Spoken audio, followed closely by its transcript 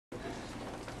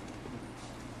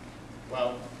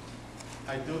Well,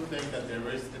 I do think that there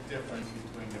is a difference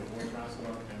between the ward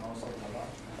councilor and also the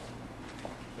large council.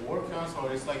 The ward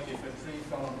councilor is like if a tree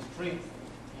fell on the street,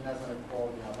 he's not going to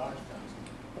call the large council.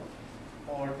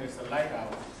 Or there's a light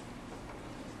out.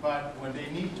 But when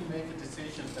they need to make a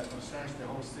decision that concerns the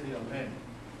whole city of Lynn,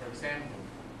 for example,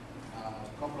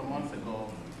 a couple of months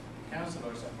ago, the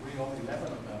councilors agreed, all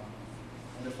 11 of them,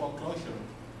 on the foreclosure.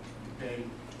 They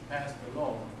passed a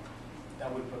law that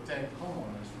would protect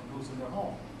homeowners from losing their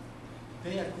home.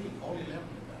 They agreed, all 11 of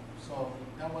them. So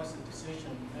that was a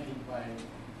decision made by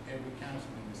every council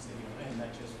in the city of Lynn,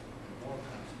 not just the ward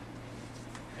council.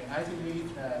 And I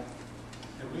believe that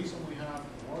the reason we have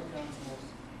ward councils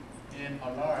in a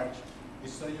large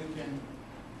is so you can,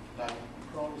 like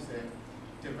Crowley said,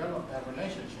 develop that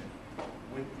relationship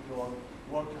with your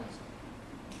ward council.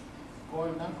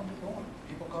 Going knock on the door.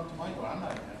 People come to my door. I'm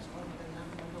not a councilor. They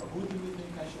knock on my door. Who do you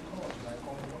think I should call? Should I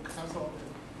call the ward council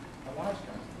or a large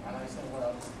council? And I said,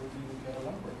 well, who do you get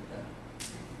along with better?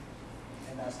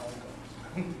 And that's how it goes.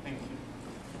 Thank you.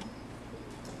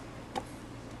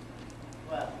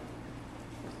 Well,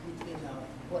 between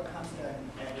ward councilor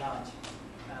and large,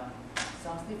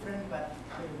 sounds different, but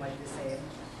pretty much the same.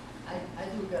 I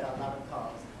do get a lot of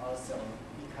calls also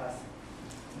because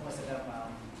most of them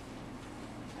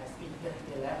I speak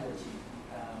their language.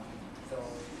 So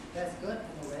that's good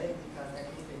in a way because at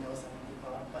least they know some people.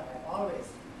 But I always,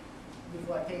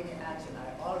 before I take any action,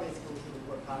 I always go to the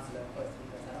ward councilor first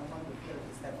because I don't want to feel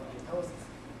to step on their toes.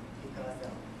 Because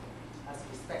as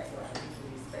respect, so I need to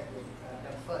respect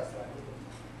them first. So I need to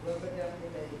work with them.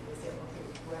 If they say, okay,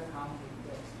 welcome to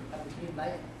the green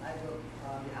light, I will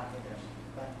on behalf of them.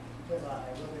 But first of all,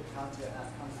 I work with councilor as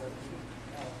councilor to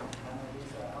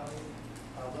always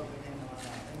work with him on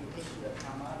any issue that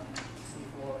come up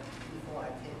before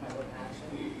I take my own action.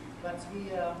 But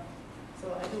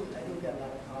so I do get a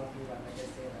lot of calls, but like I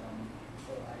said,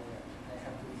 so I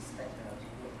have to respect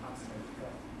the councilor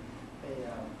because they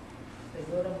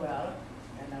know them well,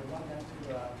 and I want them to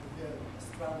build a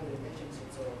strong relationship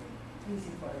so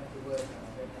easy for them to work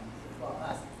with them. For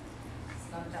us,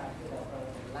 sometimes the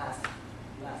last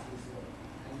resort,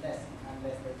 unless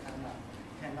they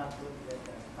cannot work with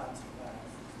the councilor,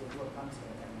 the ward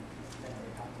councilor, then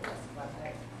they come to us.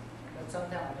 But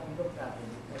sometimes I don't look at it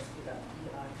because we are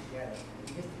together.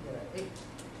 We live together.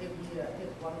 If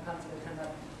one councilor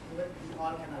cannot do it, we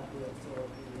all cannot do it. So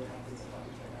we have to support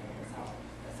each other. That's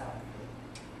how I feel.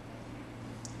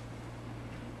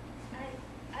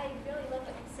 I really love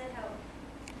what you said, how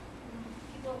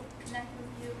people connect with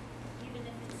you, even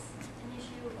if it's an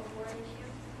issue, a word issue.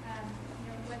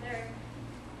 Whether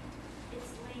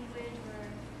it's language or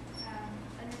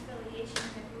an affiliation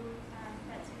in a group,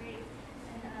 that's great.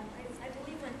 And I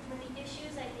believe when the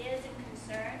issues, ideas, and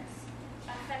concerns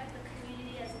affect the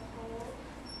community as a whole,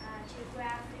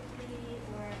 geographically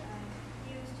or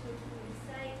used to include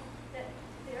site, that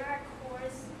there are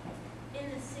cores in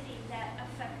the city that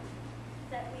affect,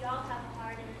 that we all have a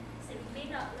heart in. Say we may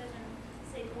not live in,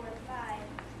 say, Ward 5,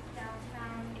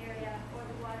 downtown area, or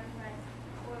the waterfront,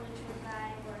 or Litchfield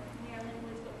Drive, or near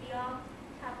Linwood, but we all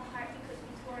have a heart because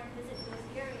we tour and visit those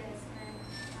areas. And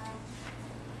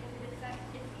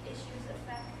if the issues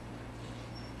affect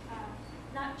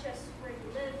not just where you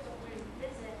live, but where you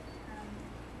visit,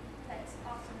 that's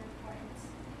also important.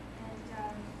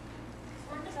 And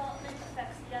one development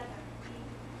affects the other.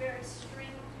 Very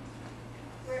string.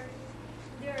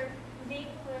 There are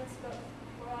neighborhoods, but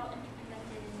we're all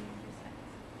interconnected in respect.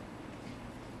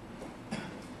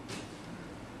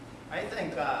 I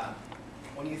think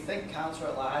when you think councilor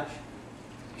at large,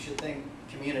 you should think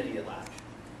community at large.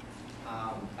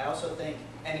 I also think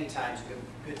any time's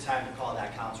a good time to call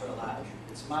that councilor at large.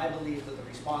 It's my belief that the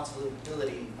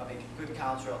responsibility of a good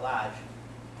councilor at large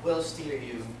will steer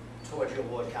you towards your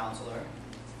ward councilor.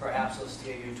 Perhaps it'll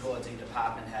steer you towards a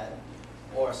department head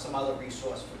or some other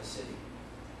resource for the city.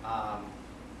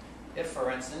 If,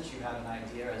 for instance, you had an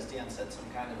idea, as Dan said,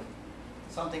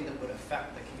 something that would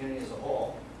affect the community as a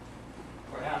whole,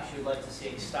 perhaps you'd like to see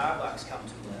a Starbucks come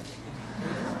to Lynn.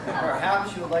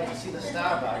 Perhaps you would like to see the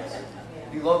Starbucks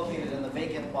be located in the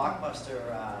vacant Blockbuster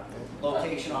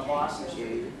location on Boston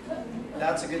Street.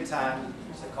 That's a good time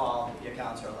to call your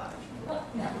councilor at large. Good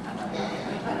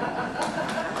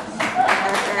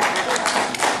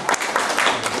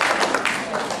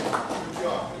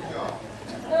job, good job.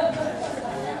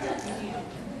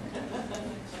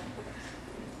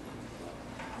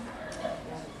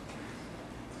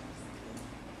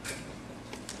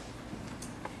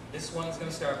 This one is going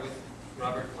to start with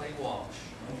Robert Clay Walsh.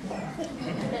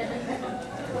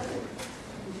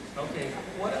 Okay,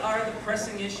 what are the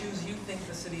pressing issues you think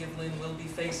the city of Lynn will be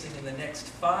facing in the next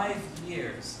 5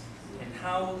 years? And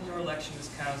how will your election as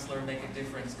councilor make a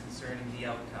difference concerning the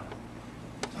outcome?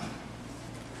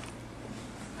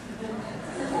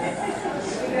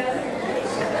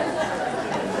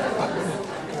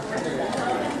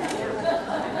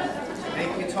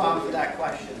 Thank you, Tom, for that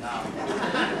question.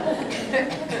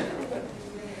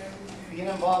 Being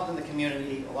involved in the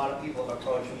community, a lot of people have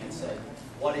approached me and said,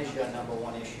 what is your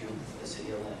 #1 issue for the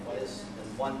city of Lynn? What is the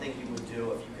one thing you would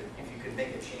do if you could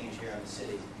make a change here in the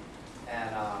city? And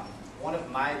one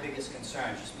of my biggest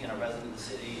concerns, just being a resident of the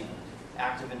city and an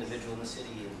active individual in the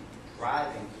city and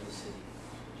driving through the city,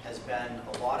 has been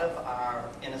a lot of our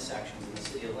intersections in the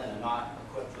city of Lynn are not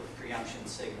equipped with preemption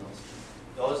signals.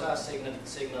 Those are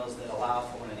signals that allow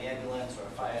for when an ambulance or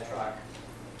a fire truck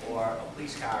or a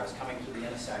police car is coming through the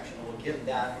intersection, it will give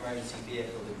that emergency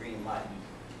vehicle the green light.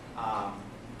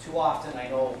 Too often, I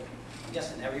know, I'm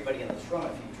guessing everybody in this room,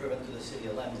 if you've driven through the city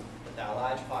of Lynn, with our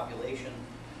large population,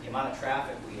 the amount of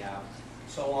traffic we have,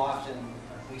 so often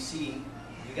we see,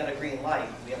 we got a green light,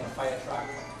 we have a fire truck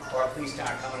or a police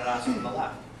car coming at us from the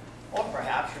left. Or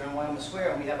perhaps you're in Wyoming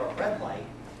Square and we have a red light,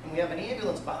 and we have an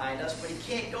ambulance behind us, but he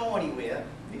can't go anywhere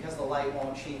because the light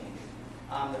won't change.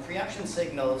 The preemption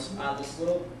signals are this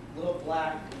little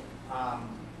black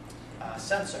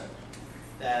sensor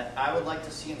that I would like to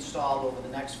see installed over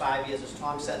the next 5 years. As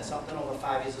Tom said, something over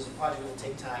 5 years as a project will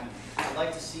take time. I'd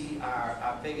like to see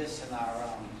our biggest and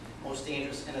our most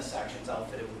dangerous intersections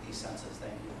outfitted with these sensors.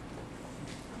 Thank you.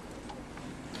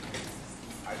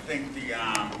 I think the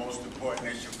most important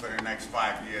issue for the next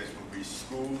 5 years will be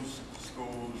schools,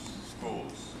 schools,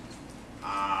 schools.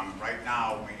 Right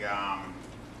now, we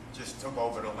just took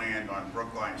over the land on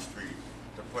Brookline Street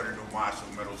to put a new Marshall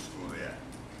Middle School there.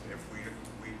 If we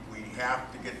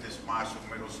have to get this Marshall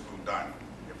Middle School done.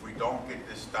 If we don't get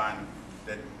this done,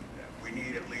 then we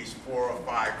need at least 4 or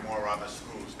 5 more other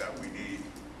schools that we need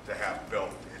to have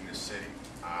built in the city.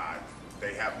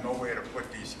 They have nowhere to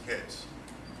put these kids.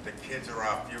 The kids are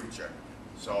our future.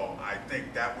 So I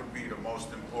think that would be the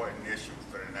most important issue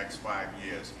for the next 5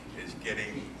 years, is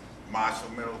getting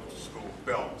Marshall Middle School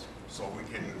built so we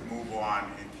can move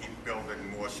on and keep building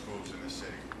more schools in the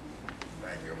city.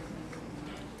 Thank you.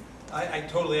 I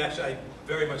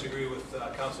very much agree with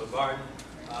Councilor Barton.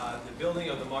 The building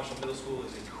of the Marshall Middle School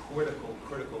is a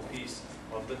critical piece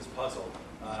of Lynn's puzzle.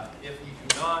 If we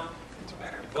do not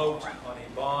vote on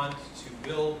a bond to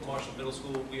build Marshall Middle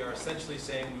School, we are essentially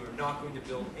saying we are not going to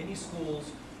build any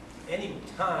schools any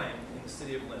time in the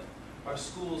city of Lynn. Our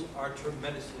schools are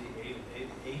tremendously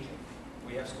aging.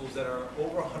 We have schools that are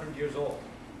over 100 years old.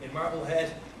 In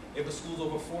Marblehead, if a school's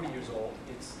over 40 years old,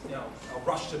 it's a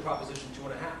rush to Proposition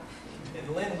 2.5.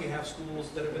 In Lynn, we have schools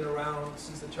that have been around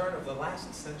since the turn of the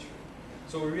last century.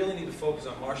 So we really need to focus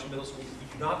on Marshall Middle School. If we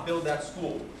do not build that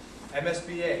school,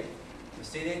 MSBA, the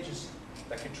state agency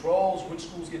that controls which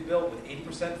schools get built with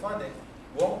 80% funding,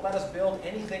 won't let us build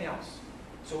anything else.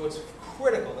 So it's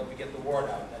critical that we get the word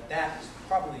out that that is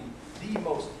probably the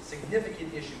most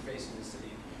significant issue facing the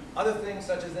city. Other things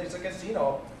such as there's a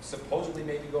casino supposedly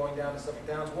maybe going down to Suffolk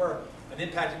Downs were an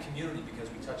impacted community because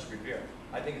we touched Revere.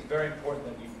 I think it's very important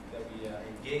that we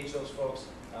engage those folks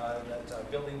that are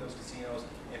building those casinos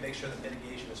and make sure that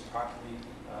mitigation is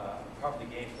properly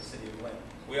gained for the city of Lynn.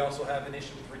 We also have an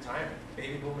issue with retirement.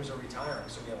 Baby boomers are retiring,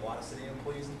 so we have a lot of city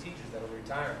employees and teachers that are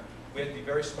retiring. We have to be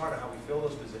very smart on how we fill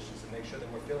those positions and make sure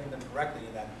that we're filling them correctly,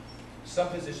 and that some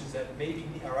positions that maybe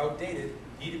are outdated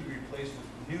need to be replaced with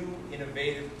new,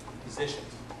 innovative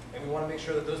positions. And we want to make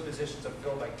sure that those positions are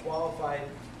filled by qualified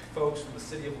folks from the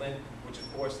city of Lynn, which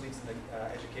of course leads to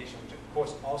education, which of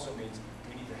course also means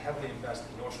we need to heavily invest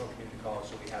in North Shore Community College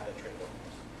so we have that trade workforce.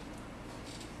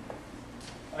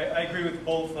 I agree with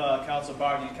both Councilor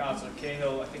Barton and Councilor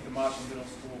Cahill. I think the Marshall Middle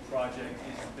School project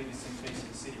is the biggest thing facing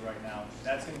the city right now.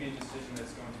 That's going to be a decision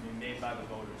that's going to be made by the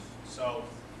voters. So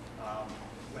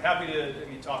we're happy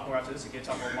to talk more after this. Again,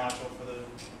 talk about Marshall for the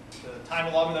time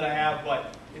allotment that I have,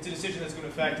 but it's a decision that's going to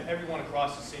affect everyone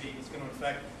across the city. It's going to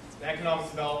affect the economic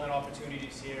development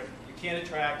opportunities here. You can't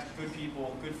attract good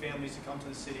people, good families to come to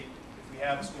the city if we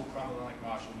have a school crumbling like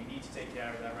Marshall. We need to take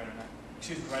care of that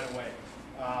right away.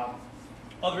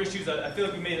 Other issues, I feel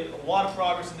like we made a lot of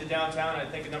progress in the downtown, and I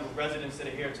think a number of residents that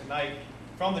are here tonight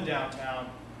from the downtown.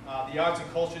 The Arts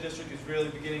and Culture District is really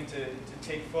beginning to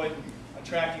take foot,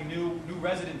 attracting new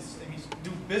residents,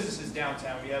 new businesses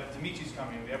downtown. We have Dimitri's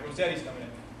coming in, we have Rossetti's coming in,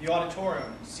 the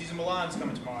auditorium, Cesar Milan's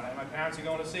coming tomorrow night. My parents are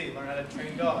going to see, learn how to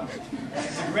train dogs.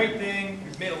 It's a great thing.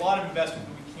 We've made a lot of investment,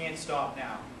 but we can't stop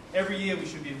now. Every year we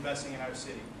should be investing in our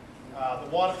city. The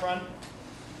waterfront,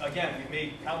 again, we've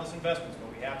made countless investments,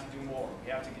 but we We have to do more. We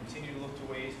have to continue to look to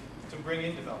ways to bring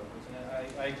in developers.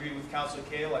 And I agree with Councilor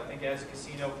Cahill. I think as the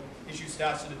casino issue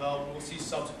starts to develop, we'll see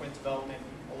subsequent development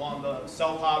along the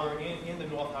South Harbor and the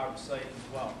North Harbor site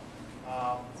as well.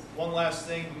 One last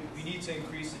thing, we need to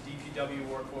increase the DPW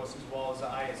workforce as well as the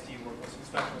ISD workforce,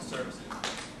 inspectional services.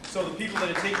 So the people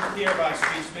that are taking care of our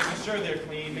streets, making sure they're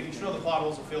clean, making sure the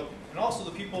potholes are filled, and also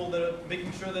the people that are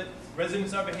making sure that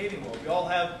residents are behaving well. We all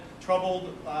have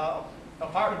troubled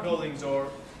apartment buildings or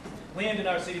land in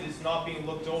our city that's not being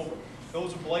looked over.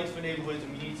 Those are blights for neighborhoods,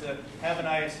 and we need to have an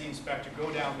ISD inspector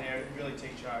go down there and really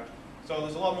take charge. So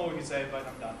there's a lot more we can say, but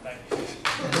I'm done. Thank you.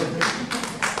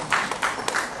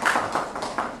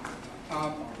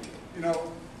 You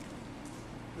know,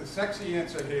 the sexy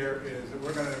answer here is that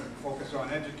we're going to focus on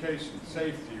education,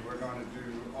 safety. We're going to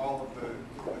do all of the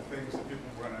things that people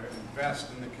are going to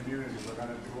invest in the community. We're going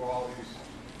to do all these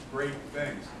great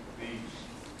things.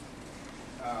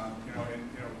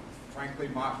 Frankly,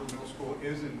 Marshall Middle School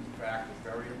is in fact a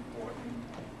very important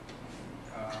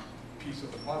piece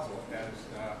of the puzzle, as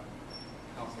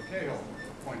Councilor Cahill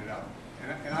pointed out.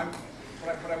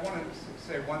 But I wanted to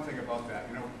say one thing about that.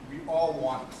 You know, we all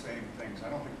want the same things. I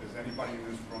don't think there's anybody in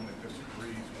this room that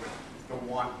disagrees with the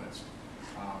want list.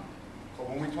 But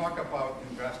when we talk about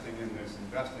investing in this,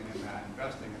 investing in that,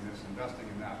 investing in this, investing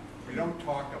in that, we don't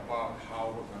talk about how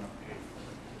we're going to pay for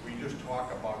it. We just talk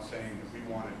about saying that we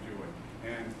want to do it.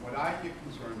 And what I get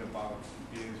concerned about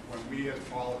is when we as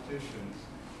politicians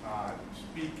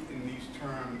speak in these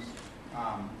terms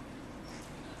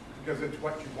because it's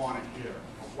what you want to hear.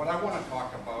 What I want to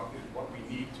talk about is what we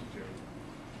need to do,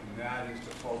 and that is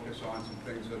to focus on some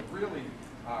things that really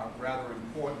are rather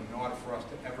important in order for us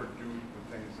to ever do the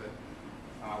things that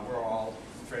we're all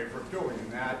in favor of doing,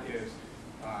 and that is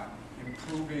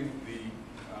improving the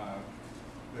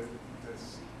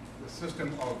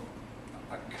system of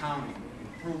accounting,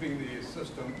 improving the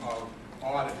system of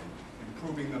auditing,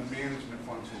 improving the management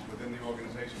functions within the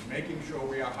organization, making sure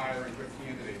we are hiring good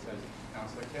candidates, as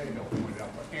Councilor Cahill pointed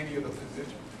out, for any of the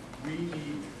positions. We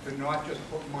need to not just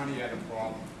put money at a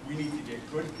problem. We need to get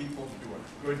good people to do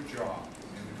a good job.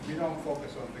 And if we don't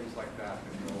focus on things like that,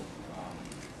 then we'll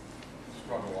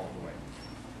struggle all the way.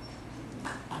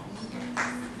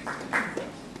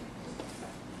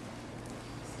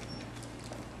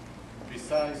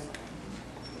 Besides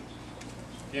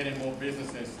getting more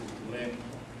businesses to Lynn,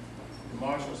 the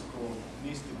Marshall School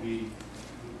needs to be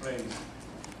replaced.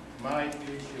 My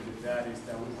issue with that is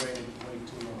that we waited way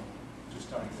too long to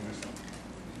start doing something.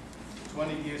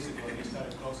 20 years ago, they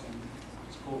started closing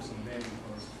schools in Lynn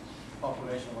because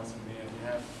population wasn't there. We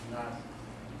have not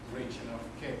reached enough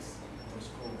kids for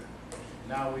school.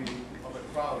 Now we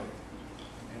overcrowded,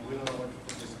 and we don't know where to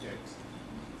put these kids.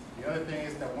 The other thing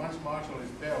is that once Marshall is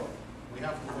built, we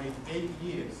have to wait 8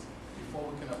 years before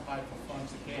we can apply for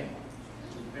funds again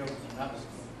to build another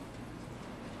school.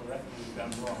 Correct? We've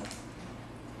done wrong.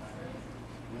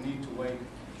 We need to wait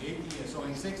 8 years. So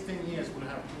in 16 years, we'll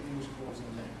have 2 new schools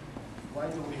in there. Why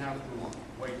do we have to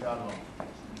wait that long?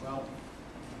 Well,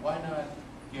 why not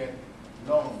get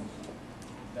loans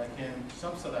that can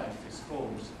subsidize the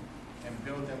schools and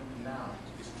build them now?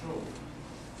 It's true.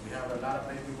 We have a lot of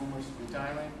baby boomers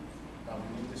retiring, but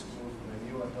we need the schools for the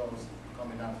new adults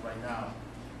coming up right now.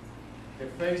 The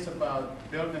phase about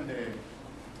building the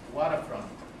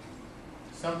waterfront,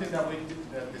 something that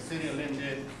the city of Lynn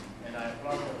did, and I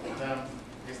applaud them,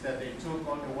 is that they took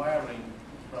all the wiring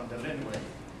from the Lynnway.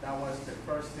 That was the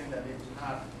first thing that needed to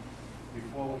happen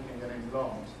before we can get any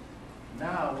loans.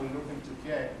 Now we're looking to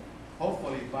get,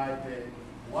 hopefully, buy the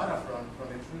waterfront from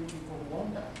the 3 people who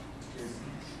own that, which is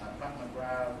Pat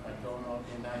McGrath, McDonald,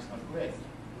 and National Grid.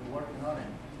 We're working on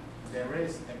it. There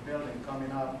is a building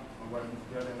coming up on where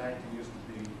Building 19 used to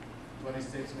be,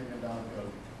 $26 million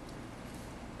building.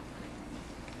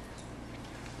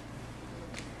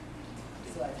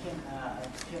 So I can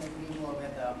agree more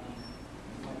with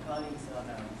my colleagues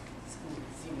on school.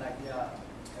 It seems like we are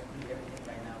agree everything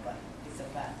right now, but it's a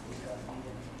fact because we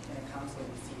in the council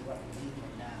we see what we need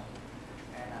right now.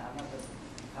 And I'm not going to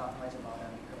talk much about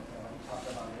that because we talked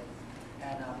about it.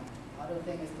 And other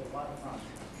thing is the waterfront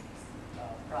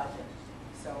project.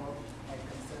 So my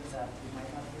concern is that we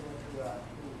might not be able to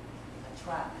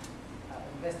attract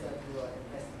investors to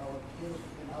invest in our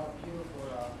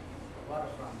beautiful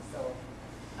waterfront. So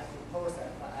I propose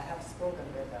that I have spoken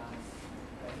with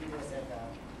leaders at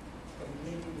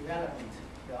community development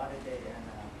the other day and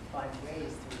find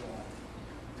ways to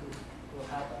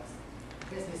help us.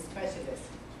 Business specialists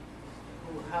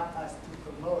who help us to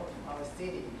promote our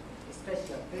city,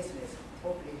 especially our business.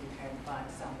 Hopefully we can find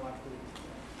someone who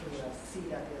see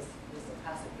that there's a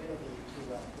possibility to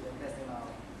invest in the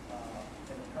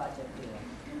project here.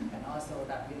 And also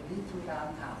that we need to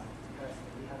downtown, because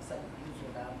we have such a beautiful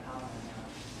downtown,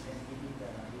 and we need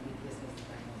business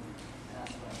as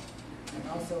well. And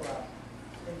also,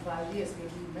 in 5 years, we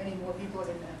need many more people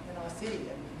in our city,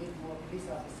 and we need more police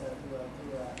officers to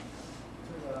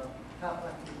help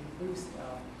us to reduce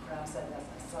crimes such as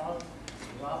assault,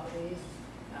 robbery,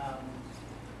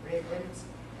 rape,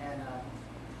 and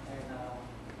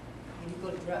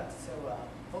illegal drugs. So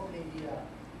hopefully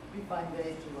we find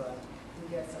ways to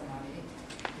get some money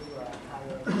to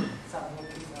hire some more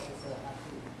police officers, up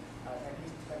to at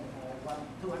least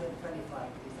 225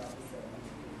 police officers.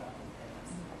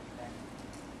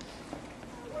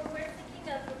 When we're thinking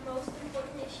of the most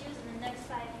important issues in the next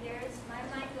 5 years, my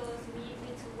mind goes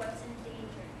immediately to what's in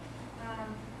danger.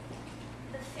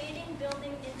 The fading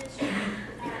building industry,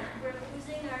 we're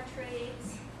losing our trades.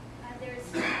 In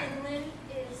Lynn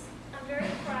I'm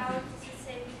very proud to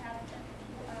say we have,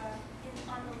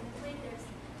 on the Lynn, the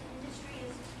industry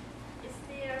is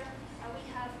there. We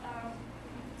have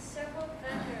several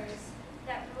vendors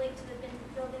that relate to the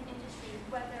building industry,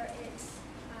 whether it's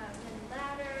Lynn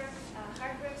Ladder,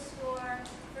 hardware store,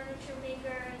 furniture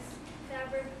makers,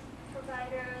 fabric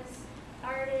providers,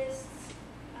 artists,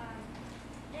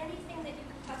 anything that you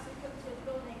could possibly put to a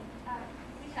building.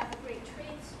 We have a great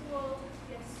trade school,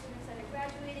 we have students that are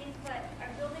graduating, but our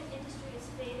building industry is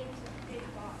fading to big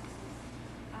boxes.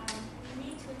 We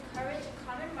need to encourage a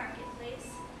common marketplace,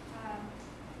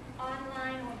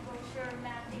 online or brochure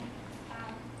mapping,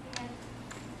 and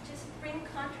just bring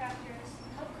contractors,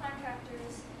 help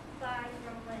contractors buy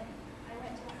from Lynn. I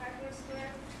went to a hardware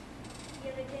store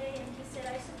the other day, and he said,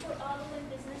 I support all the Lynn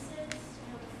businesses,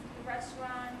 the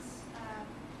restaurants,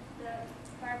 the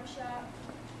barbershop,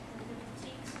 and the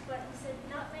boutiques, but he said,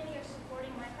 not many are supporting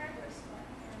my hardware store,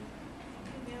 and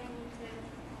we really need to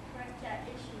correct that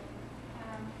issue.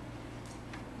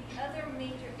 The other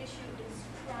major issue is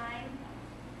crime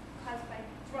caused by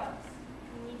drugs.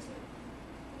 We need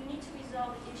to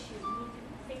resolve the issue. We need to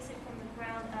fix it from the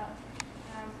ground up.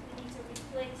 We need to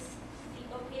replace the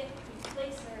opiate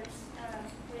replacers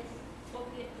with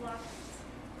opiate blockers.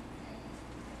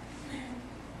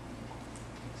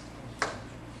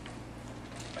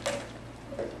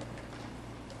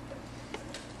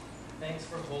 Thanks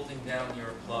for holding down your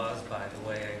applause, by the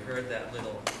way. I heard that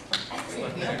little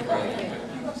died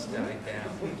down.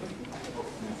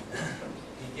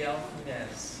 Miguel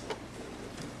Funes.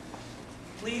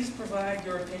 Please provide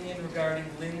your opinion regarding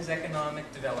Lynn's economic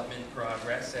development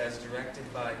progress as directed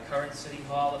by current City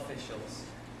Hall officials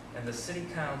and the City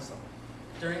Council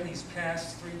during these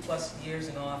past 3+ years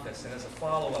in office, and as a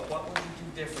follow-up, what would you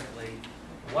do differently?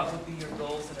 What would be your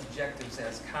goals and objectives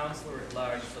as Councilor at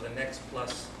large for the next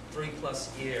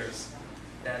 3+ years,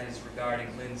 that is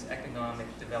regarding Lynn's economic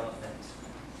development?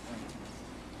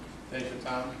 Thank you,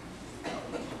 Tom.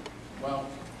 Well,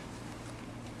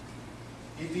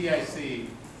 EDIC,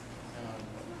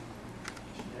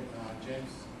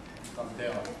 James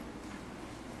Cordell,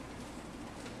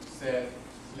 said,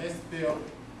 let's build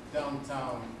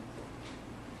downtown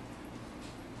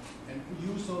and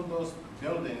use all those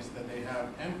buildings that they have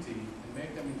empty and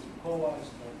make them into co-ops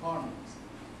or apartments.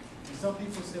 And some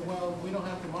people say, well, we don't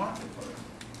have the market for it.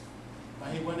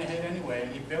 But he went ahead anyway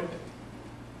and he built it.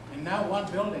 And now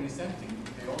one building is empty.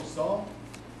 They all sold.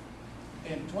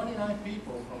 And 29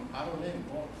 people from out of Lynn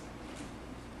bought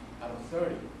out of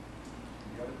 30.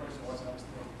 The other person was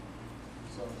upstairs.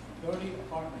 So 30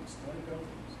 apartments, 30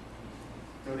 buildings,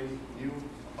 30 new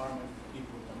apartment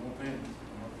people that move in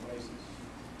from other places.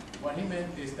 What he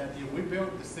meant is that if we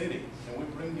build the city and we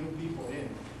bring new people in,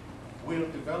 we'll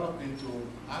develop into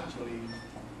actually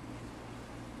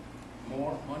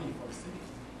more money for the city.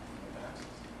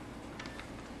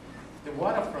 The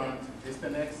waterfront is the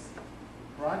next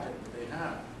project that they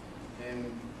have.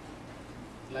 And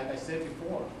like I said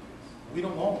before, we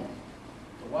don't own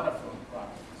the waterfront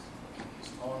projects.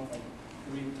 It's owned by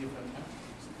 3 different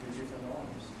entities, 3 different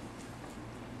owners,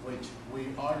 which we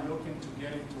are looking to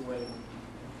get into a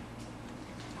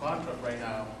contract right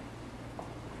now.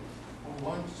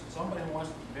 Somebody who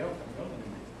wants to build a building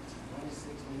in it. It's a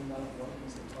 $26 million building.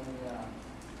 It's a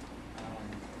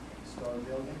 20-story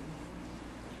building.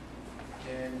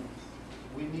 And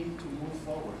we need to move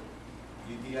forward,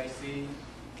 UDIC,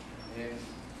 and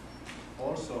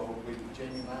also with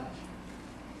Jamie Mash,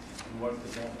 and work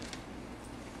together.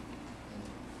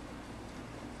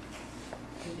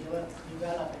 To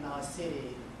develop in our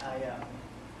city,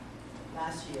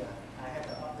 last year I had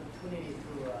the opportunity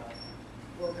to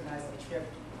organize a trip.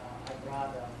 I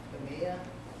brought the mayor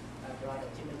Brother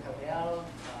Jimmy Cavell,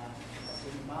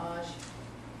 Jimmy Marsh,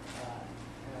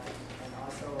 and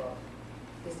also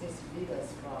business leaders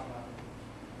from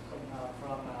the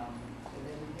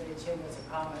Lynn Chambers of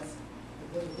Commerce to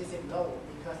go to visit Lowell,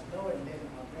 because Lowell and Lynn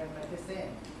are very much the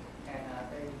same, and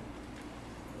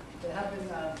they have been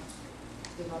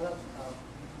developed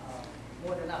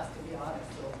more than us, to be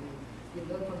honest. So we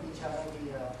learn from each other.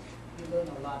 We learn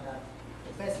a lot. That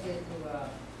the best way to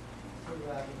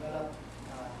develop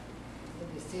in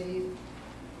the city,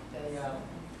 they have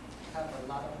a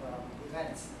lot of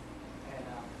events, and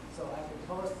so I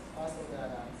propose also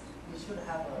that we should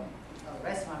have a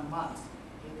restaurant month.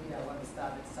 Maybe I want to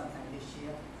start it sometime this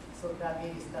year, so that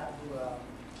maybe start to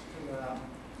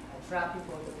attract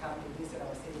people to come to visit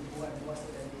our city more and more, so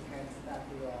that we can start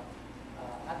to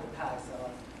advertise so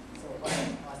what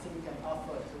our city can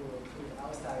offer to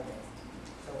outsiders.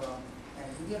 So and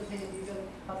we will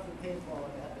have to pay for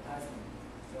the advertisement.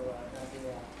 So that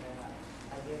we and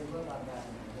I will work on that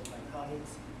with my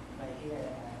colleagues right here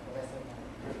and the rest of the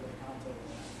council,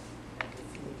 and to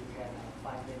see if we can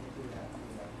find a way to do that.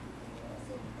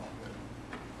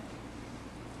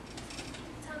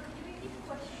 Tom, could you repeat the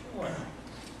question? Sure.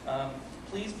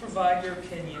 Please provide your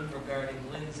opinion regarding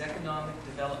Lynn's economic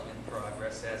development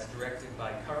progress as directed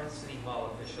by current City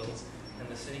Hall officials and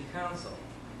the City Council.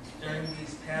 During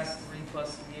these past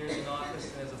 3+ years in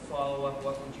office, and as a follow-up,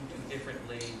 what would you do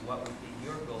differently? What would be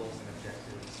your goals and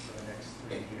objectives for the next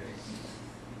 3 years?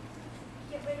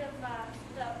 Get rid of the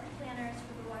planners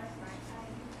for the waterfront.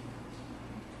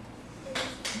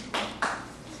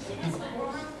 It is the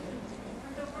wrong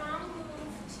move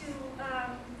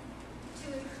to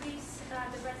increase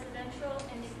the residential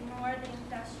and ignore the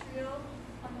industrial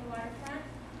on the waterfront.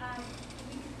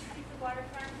 We could treat the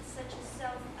waterfront such as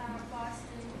South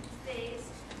Boston phase,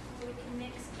 where we can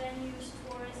mix venues,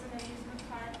 tourism, amusement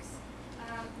parks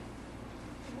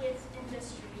with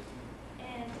industry.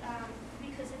 And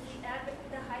because if we add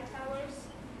the high towers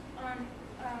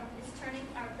it's turning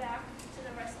our back to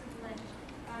the rest of Lynn.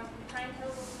 Pine Hill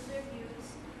will lose their views,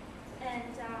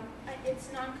 and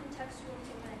it's non-contextual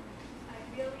to Lynn.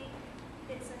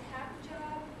 It's a hack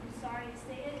job. I'm sorry to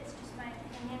say it. It's just my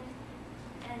opinion.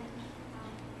 And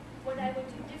what I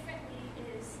would do differently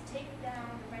is take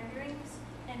down the renderings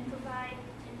and provide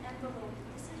an envelope.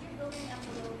 This is your building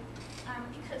envelope.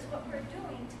 Because what we're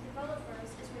doing to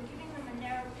developers is we're giving them a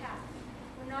narrow path.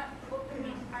 We're not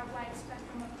opening our wide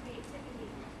spectrum of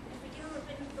creativity. If we give them a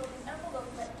big building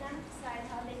envelope, let them decide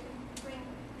how they can bring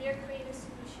their creative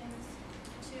solutions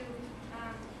to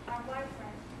our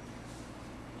waterfront.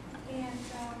 And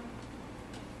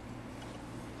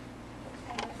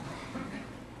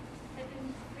I've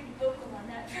been pretty vocal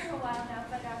on that for a while now,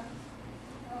 but I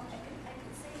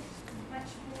could say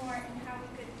much more in how we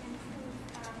could improve,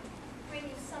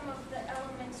 bringing some of the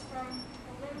elements from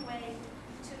the Lynnway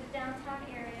to the downtown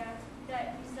area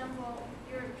that resemble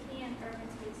European urban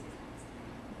spaces.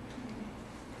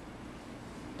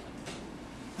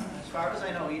 As far as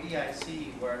I know,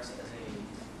 EDIC works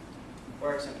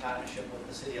in partnership with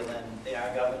the City of Lynn. They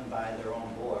are governed by their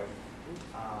own board.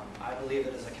 I believe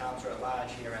that as a councilor at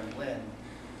large here in Lynn,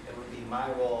 it would be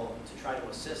my role to try to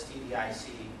assist EDIC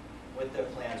with their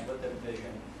plans, with their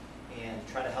vision, and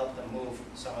try to help them move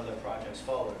some of their projects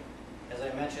forward. As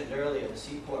I mentioned earlier, the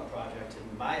Seaport project,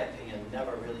 in my opinion,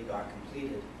 never really got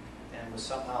completed and was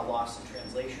somehow lost in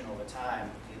translation over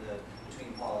time, either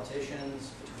between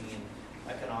politicians, between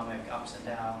economic ups and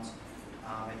downs.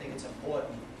 I think it's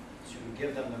important to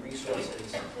give them the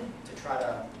resources to try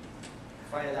to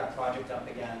fire that project up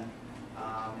again.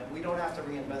 And we don't have to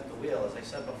reinvent the wheel. As I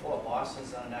said before,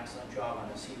 Boston's done an excellent job on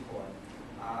the Seaport.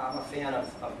 I'm a fan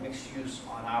of mixed use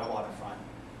on our waterfront,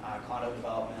 condo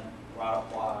development,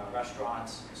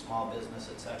 restaurants, small business,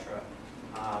 etc.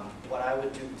 What I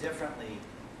would do differently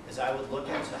is I would look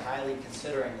into highly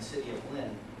considering the City of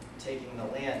Lynn taking the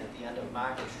land at the end of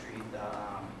Market Street,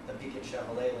 the Beacon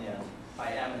Chevrolet land,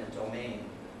 by eminent domain,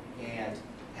 and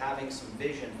having some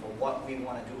vision for what we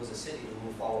want to do as a city to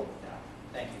move forward with that.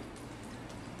 Thank you.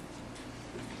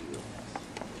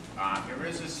 There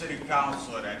is a city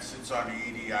councilor that sits on the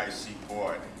EDIC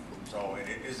board, so it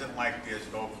isn't like there's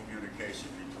no communication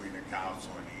between the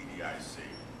council and the EDIC.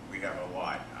 We have a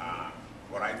lot.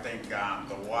 What I think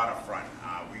the waterfront,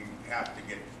 we have to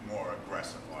get more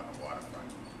aggressive on the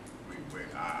waterfront.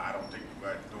 I don't think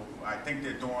I think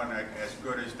they're doing it as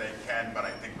good as they can, but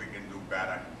I think we can do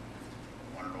better.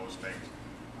 One of those things.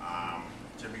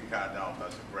 Jimmy Cardell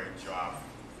does a great job,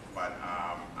 but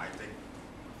I think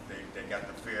they got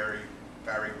the ferry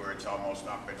where it it's almost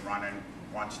up and running.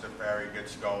 Once the ferry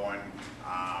gets going,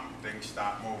 things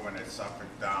start moving at Suffolk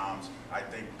Downs. I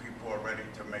think people are ready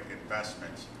to make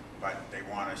investments, but they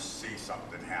want to see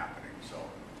something happening. So,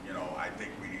 you know, I think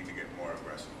we need to get more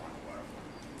aggressive on the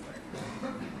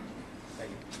waterfront. Thank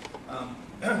you.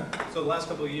 Thank you. So the last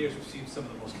couple of years, we've seen some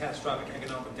of the most catastrophic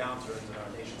economic downturns in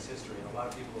our nation's history, and a lot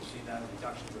of people have seen that in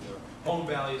reductions in their home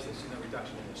values, they've seen that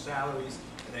reduction in their salaries,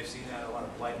 and they've seen that a lot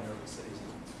of blight in urban cities.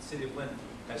 The city of Lynn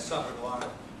has suffered a lot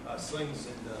of slings,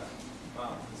 and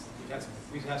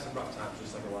we've had some rough times,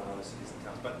 just like a lot of other cities and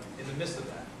towns. But in the midst of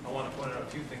that, I want to point out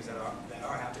a few things that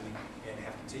are happening and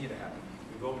have continued to happen.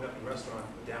 We've opened up a restaurant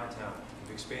in downtown.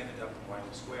 We've expanded up to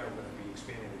Wyoming Square. We're going to be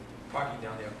expanding the parking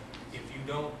down there. If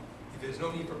there's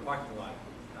no need for a parking lot,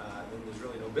 then there's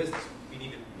really no business. We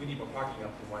need more parking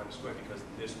up in Wyoming Square because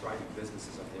there's thriving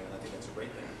businesses up there, and I think that's a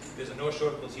great thing. There's a North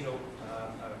Shore Latino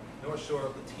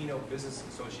Business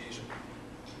Association,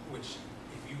 which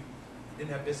if you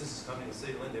didn't have businesses coming to the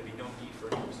city of Lynn, there'd be no need for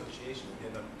a new association.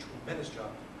 They've done a tremendous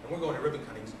job, and we're going to ribbon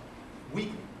cuttings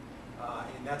weekly,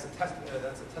 and that's a testament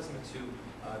to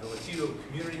the Latino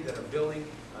community that are building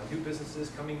new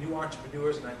businesses, coming, new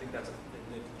entrepreneurs, and I think they've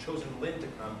chosen Lynn to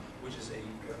come, which is a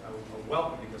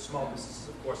welcome, because small businesses,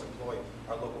 of course, employ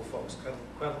our local folks.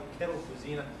 Kettle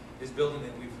Cuisine is building,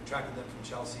 and we've attracted them from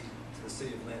Chelsea to the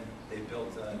city of Lynn. They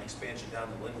built an expansion down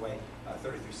the Lynnway,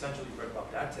 33 Central. You've heard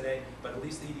about that today, but at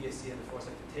least the EDAC had the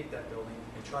foresight to take that building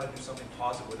and try to do something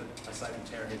positive with it, aside from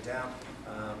tearing it down.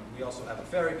 We also have a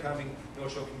ferry coming,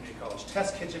 North Shore Community College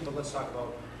Test Kitchen, but let's talk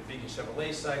about the Beacon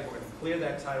Chevrolet site. We're going to clear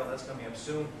that title. That's coming up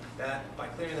soon. By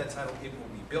clearing that title, it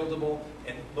will be buildable.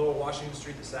 And Lower Washington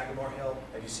Street to Sagamore Hill,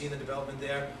 have you seen the development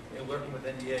there? And working with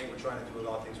NDA, we're trying to do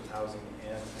all things with housing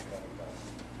and economic development.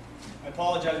 I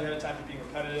apologize ahead of time for being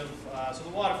repetitive. So the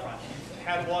waterfront, we've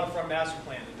had a waterfront master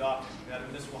plan adopted. We've had a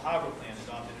municipal harbor plan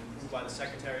adopted and approved by the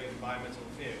Secretary of Environmental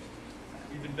Affairs.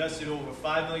 We've invested over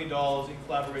 $5 million in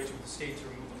collaboration with the state to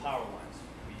remove the power lines.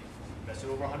 We've invested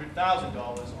over $100,000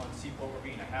 on Seaport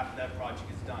Marina. Half of that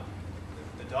project is done.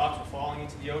 The docks were falling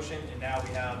into the ocean, and now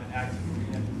we have an active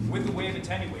marina with the wave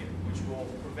attenuator, which will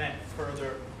prevent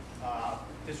further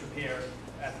disrepair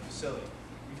at the facility.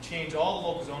 We've changed all the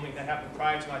local zoning. That happened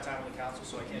prior to my time on the council,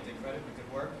 so I can't take credit for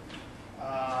good work.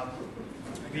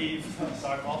 We've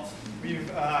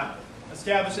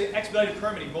established expedited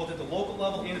permitting both at the local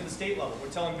level and at the state level. We're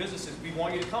telling businesses, we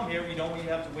want you to come here, we don't want you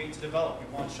to have to wait to develop. We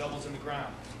want shovels in the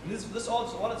ground. And a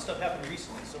lot of stuff happened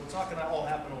recently, so it's not going to all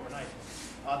happen overnight.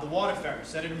 The water ferry,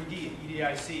 Senator McGee and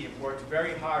EDIC have worked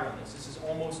very hard on this. This is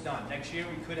almost done. Next year,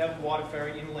 we could have a water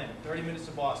ferry in Lynn, 30 minutes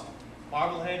to Boston.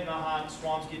 Marblehead, Nahant,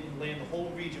 Swampscott, and Lynn, the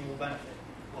whole region will benefit.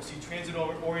 We'll see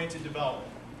transit-oriented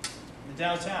development. In the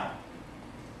downtown,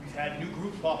 we've had new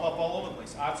groups pop up all over the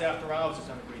place. Arts After Hours has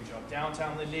done a great job.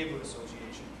 Downtown Lynn Neighborhood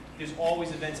Association. There's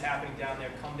always events happening down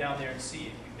there. Come down there and see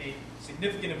it. We've made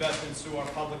significant investments through our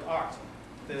public art.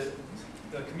 The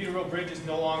commuter rail bridge is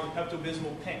no longer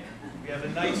Pepto-Bismol pink. We have a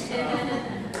nice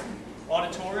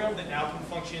auditorium that now can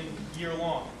function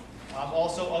year-long.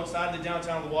 Also, outside of the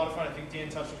downtown of the waterfront, I think Dan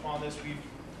touched upon this, we're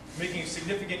making a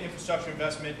significant infrastructure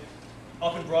investment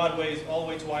up in Broadways all the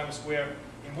way to Wyoming Square.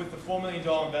 And with the $4 million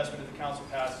investment that the council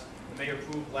passed, the mayor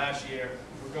approved last year,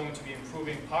 we're going to be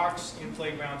improving parks and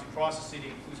playgrounds across the city,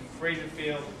 including Fraser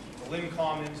Field, the Lynn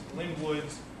Commons, the Lynn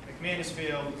Woods, McManus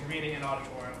Field, the Marina and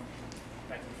Auditorium.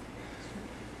 Thank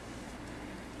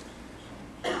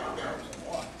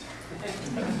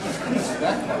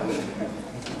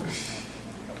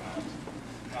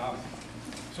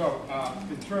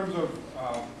In terms of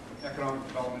economic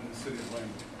development in the city of Lynn,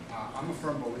 I'm a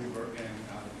firm believer in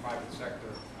the private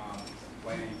sector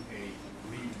playing a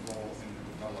lead role in the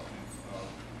development of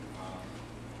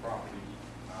property,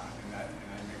 and I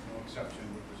make no exception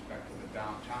with respect to the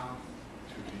downtown,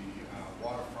 to the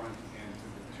waterfront, and to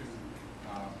the two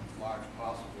large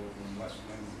parcels over in West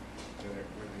Lynn where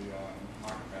the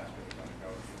market basket is going to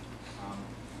go.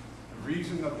 The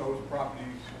reason that those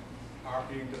properties are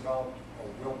being developed or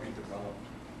will be developed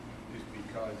is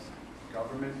because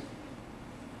government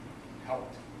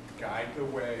helped guide the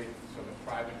way so the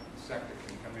private sector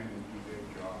can come in and do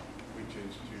their job, which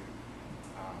is to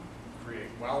create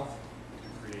wealth, to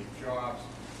create jobs,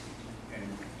 and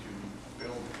to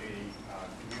build a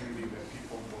community that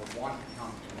people will want to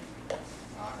come to.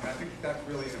 And I think that's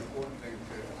really an important thing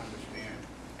to understand.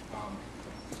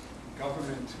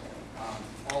 Government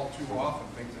all too often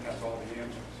thinks it has all the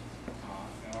answers.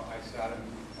 I sat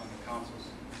on the councils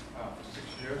for 6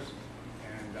 years,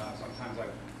 and sometimes I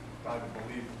tried to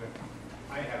believe that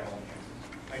I had all the answers.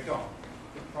 I don't.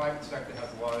 The private sector has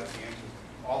a lot of the answers,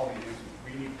 all the answers.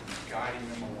 We need to be guiding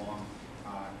them along,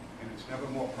 never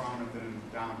more prominent than in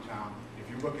downtown. If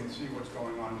you look and see what's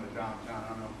going on in the downtown,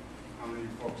 I don't know how many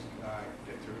of you folks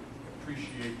get to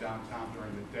appreciate downtown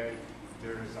during the day.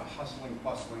 There is a hustling,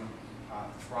 bustling,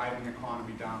 thriving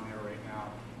economy down there right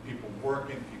now. People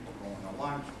working, people going to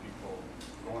lunch, people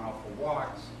going out for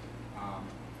walks,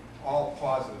 all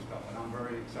positive stuff. And I'm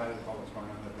very excited about what's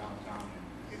going on in the downtown,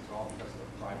 and it's all because of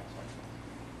the private sector.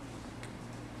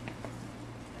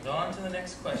 And on to the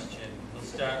next question. We'll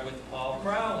start with Paul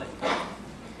Crowley.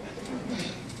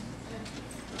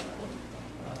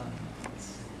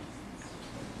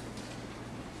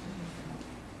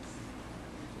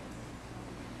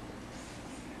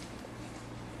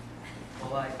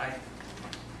 Well, I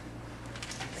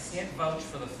can't vouch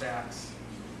for the facts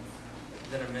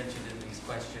that are mentioned in these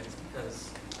questions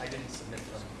because I didn't submit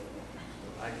them.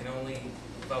 I can only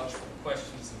vouch for the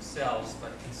questions themselves,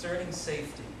 but concerning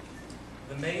safety,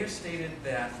 the mayor stated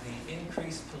that the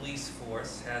increased police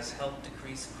force has helped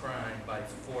decrease crime by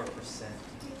 4%.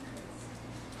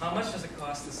 How much does it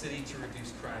cost the city to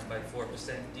reduce crime by 4%?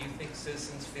 Do you think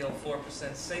citizens feel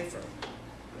 4% safer?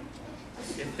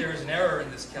 If there is an error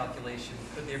in this calculation,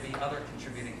 could there be other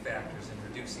contributing factors in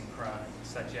reducing crime,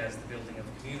 such as the building of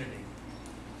a community?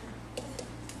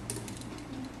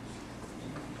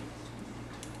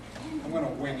 I'm going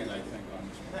to wing it, I think, on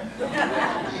this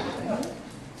one.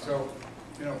 So,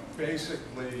 you know,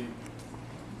 basically,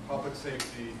 public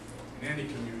safety in any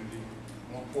community,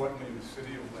 more importantly the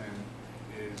city of Lynn,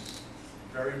 is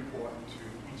very important to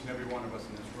each and every one of us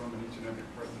in this room and each and every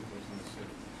person who lives in the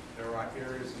city. There are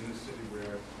areas in this city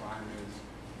where crime is,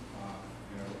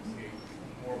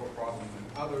 more of a problem than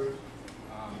others.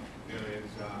 There is,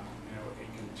 a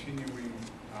continuing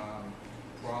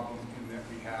problem in that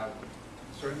we have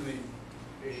certainly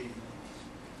a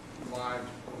large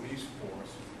police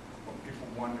force, but people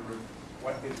wonder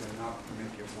what is enough to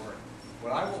make it work.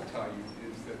 What I will tell you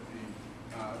is that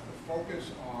the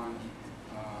focus on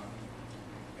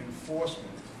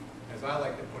enforcement, as I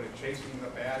like to put it, chasing the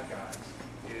bad guys,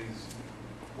 is,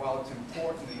 while it's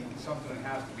important and something that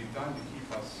has to be done to keep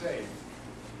us safe,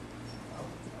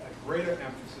 a greater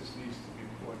emphasis needs to be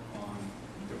put on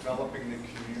developing the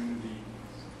community,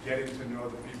 getting to know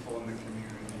the people in the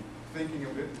community, thinking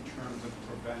of it in terms of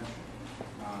prevention.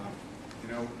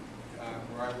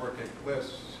 Where I work at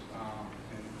GLIS,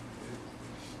 and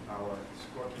our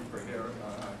scorekeeper here,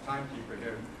 timekeeper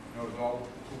here, knows all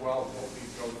too well what we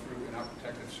go through in our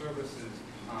protected services.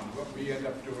 What we end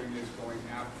up doing is going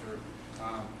after,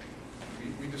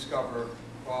 we discover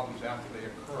problems after they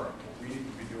occur. What we need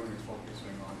to be doing is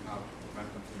focusing on how to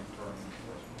prevent them from occurring in the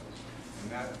first place.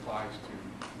 And that applies to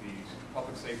these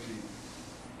public safety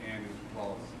and as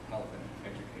well as health and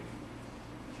education.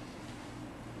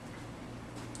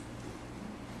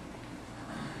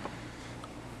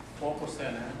 4%,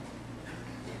 huh?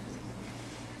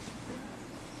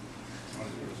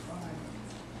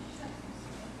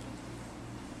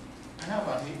 I have a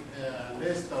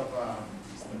list of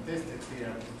statistics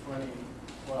here for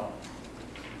 2012.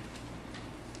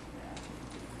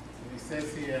 And it says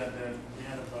here that we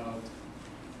had about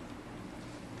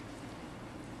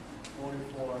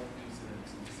 44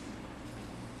 incidents in the city.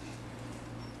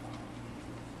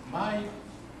 My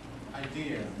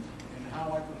idea and how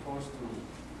I propose to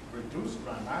reduce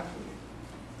crime actually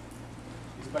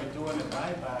is by doing a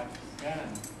buyback scan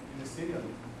in the city of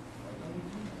Lynn. Why don't we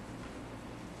do that?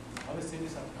 Other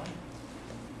cities have done it.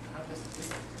 I have the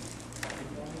statistics.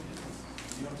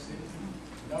 New York City,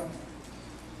 no.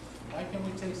 Why can't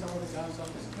we take some of the guns off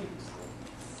the streets?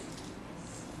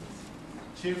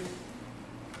 Chief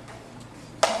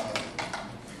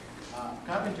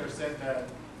Carpenter said that,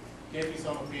 gave his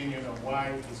own opinion on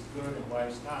why it's good and why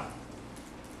it's not.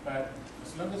 But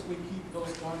as long as we keep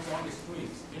those guns on the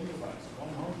streets, anybody's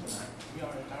going home tonight, we are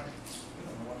a target. We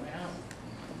don't know what may happen.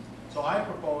 So I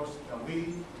propose that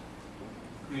we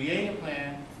create a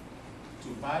plan to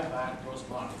buy back those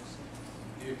guns.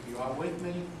 If you are with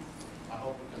me, I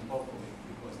hope you can vote for me,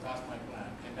 because that's my plan,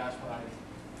 and that's what I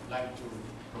like to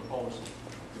propose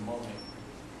the moment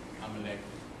I'm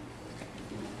elected.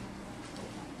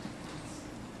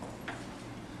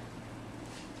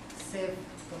 Safe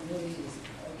communities,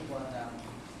 everyone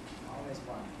always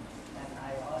want. And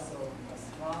I also a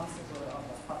strong supporter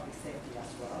of public safety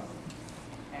as well.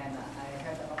 And I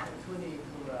had the opportunity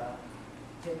to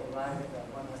take a ride with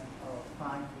one of our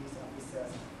fine police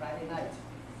officers Friday night.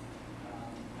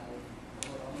 I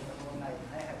rode almost the whole night.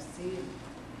 I have seen,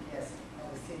 yes,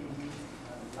 our city needs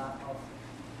a lot of help.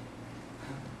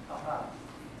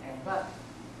 But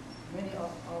many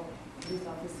of our police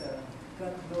officers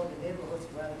got to know the neighborhoods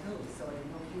well too, so they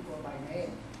know people by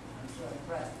name. I'm so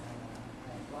impressed, and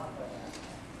I applaud for that.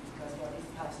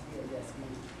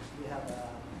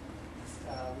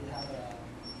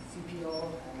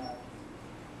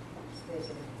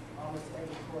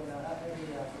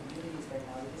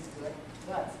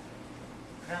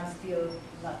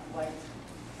 quite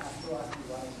as close as we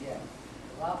want to get.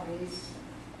 Robberies,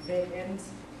 break-ins,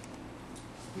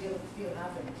 still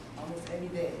happen almost every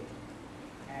day.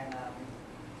 And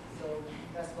so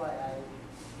that's why I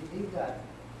believe that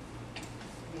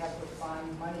we have to find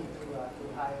money to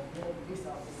hire more police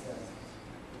officers,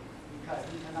 because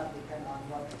we cannot depend on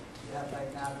what we have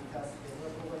right now, because they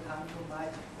work overtime too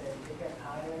much, they get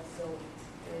tired, so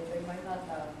they might not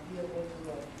be able to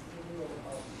do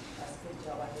as good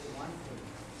job as they want to.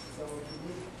 So we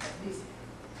need at least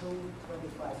 25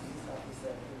 police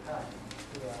officers to come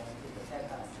to protect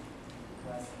us,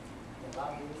 because the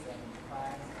robberies and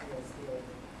crimes are still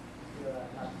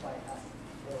not quite as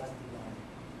low as we want.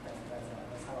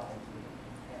 That's how I feel.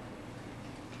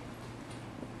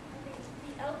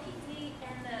 The LPD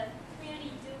and the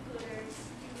community do-gooders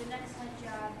do an excellent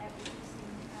job at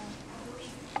reducing, I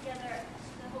believe together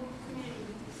the whole community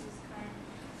reduces crime.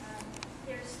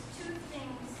 There's two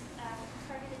things,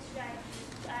 targeted strategies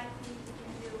that I believe we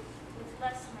can do with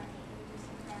less money in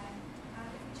reducing crime.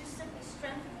 If we just simply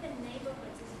strengthen the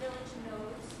neighborhoods as village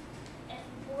nodes and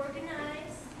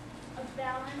organize a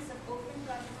balance of open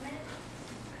government,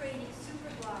 creating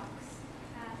super blocks.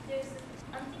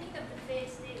 I'm thinking of the Bay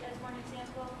State as one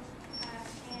example,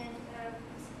 and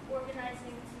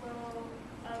organizing flow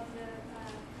of the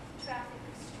traffic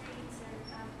of streets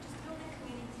and just building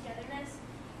community togetherness.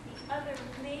 The other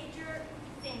major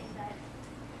thing that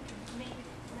could make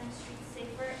Lynn Street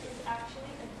safer is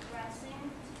actually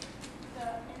addressing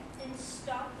and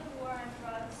stop the war on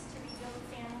drugs to rebuild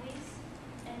families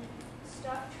and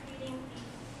stop treating the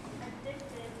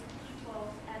addicted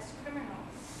people as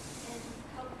criminals and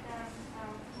help them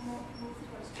move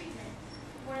towards treatment.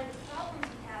 One of the problems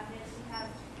we have is we have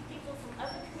people from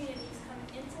other communities coming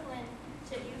into Lynn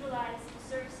to utilize the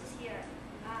services here.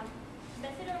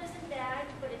 Methadone isn't bad,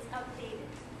 but it's outdated.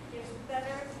 There's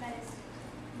better medicine.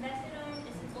 Methadone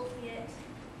is an opiate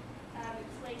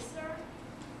replacer,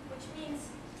 which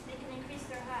means they can increase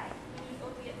their high. We need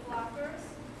opiate blockers.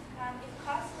 It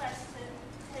costs less to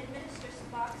administer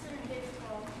Suboxone and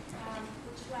Vivitrol,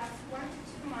 which lasts 1 to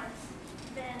 2 months,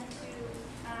 than to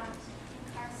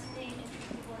incarcerate and treat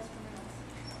people as criminals.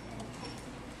 And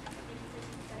hopefully make it better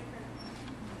for everyone.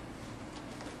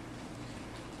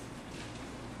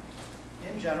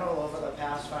 In general, over the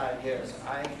past 5 years,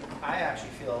 I actually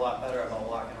feel a lot better about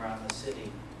walking around the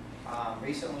city.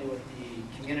 Recently with the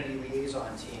community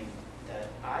liaison team that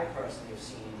I personally have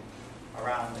seen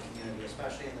around the community,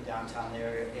 especially in the downtown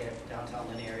area, downtown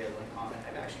Lynn area, Lynn Common,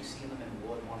 I've actually seen them in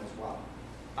Ward 1 as well.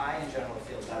 I, in general,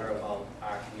 feel better about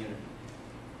our community.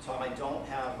 So I don't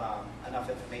have enough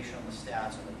information on the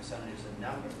stats and the percentages and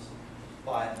numbers,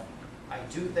 but I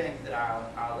do think that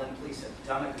our Lynn police have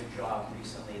done a good job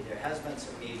recently. There has been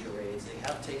some major raids. They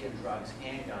have taken drugs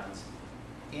and guns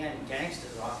and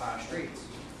gangsters off our streets.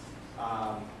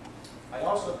 I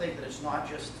also think that it's not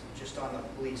just on the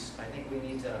police. I think we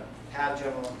need to have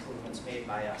general improvements made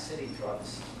by our city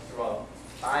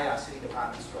by our city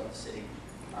departments throughout the city.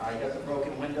 You got the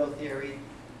broken window theory.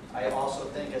 I also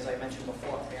think, as I mentioned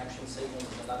before, preemption signals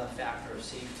is another factor of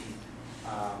safety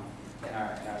in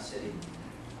our city.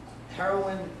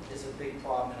 Heroin is a big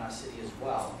problem in our city as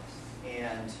well.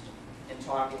 And in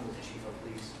talking with the chief of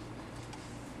police,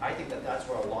 I think that that's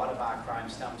where a lot of our crime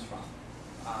stems from.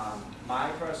 My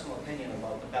personal opinion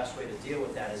about the best way to deal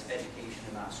with that is education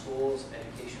in our schools,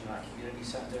 education in our community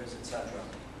centers, etc.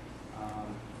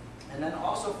 And then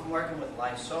also from working with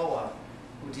LISOA,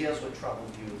 who deals with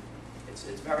troubled youth,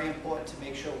 it's very important to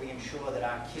make sure we ensure that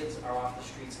our kids are off the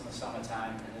streets in the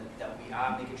summertime and that we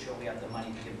are making sure we have the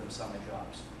money to give them summer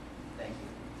jobs. Thank you.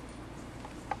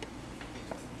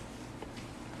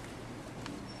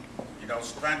 You know,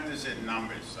 strength is in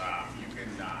numbers. You can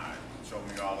show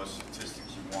me all the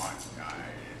statistics you want.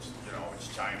 It's, you know, it's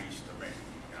Chinese to me.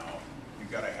 You know, you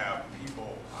got to have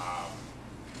people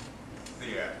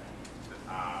there.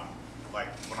 Like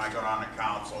when I got on the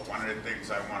council, one of the things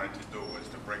I wanted to do was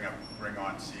to bring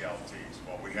on CLTs.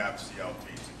 Well, we have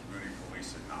CLTs, community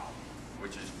policing now,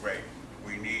 which is great.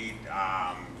 We need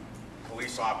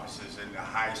police officers in the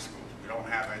high schools. We don't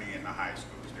have any in the high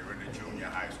schools. They're in the junior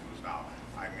high schools now.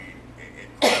 I mean,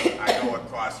 I know it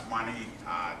costs money.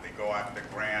 They go after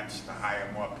grants to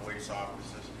hire more police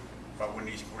officers. But when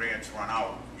these grants run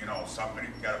out, you know,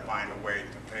 somebody's got to find a way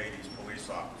to pay these police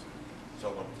officers.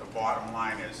 So the bottom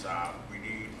line is we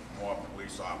need more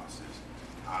police officers.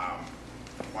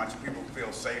 Once people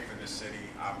feel safe in the city,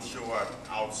 I'm sure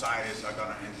outsiders are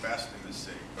going to invest in the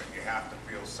city. But you have to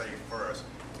feel safe first.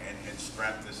 And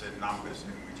strength is in numbers.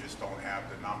 And we just don't have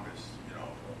the numbers, you know,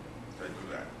 to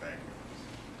do that. Thank you.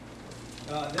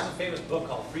 There's a famous book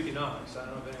called Freakonomics. I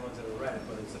don't know if anyone's ever read it,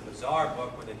 but it's a bizarre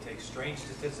book where they take strange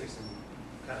statistics and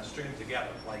kind of string them together.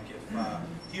 Like if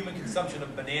human consumption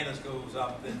of bananas goes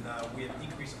up, then we have an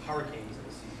increase of hurricanes in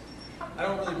the season. I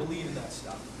don't really believe in that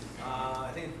stuff.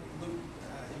 I think, Luke,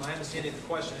 my understanding of the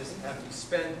question is, has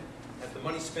the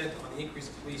money spent on the increase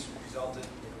of police resulted in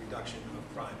a reduction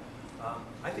of crime?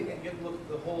 I think you have to look at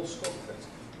the whole scope of things.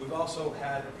 We've also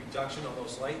had a reduction, although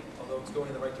slight, although it's going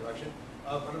in the right direction,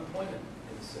 of unemployment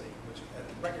in the city, which at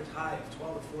a record high of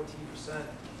 12 to 14%,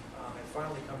 had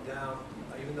finally come down.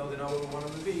 Even though they're not where we want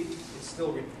them to be,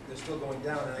 they're still going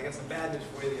down. And I got some bad news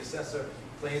for you. The assessor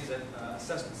claims that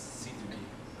assessments seem to be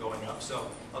going up. So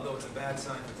although it's a bad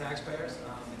sign for taxpayers,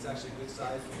 it's actually a good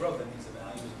sign for growth. That means the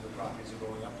values of the properties are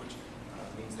going up, which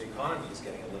means the economy is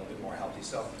getting a little bit more healthy.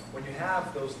 So when you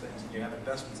have those things and you have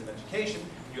investments in education,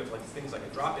 you have like things like a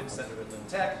drop-in center at Lynn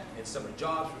Tech and summer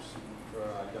jobs for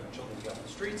young children to get off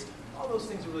the streets. All those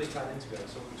things are really tied in together.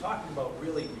 So we're talking about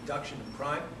really reduction in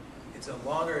crime. It's a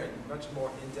longer and much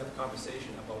more in-depth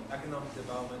conversation about economic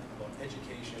development, about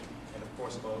education, and of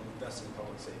course about investing in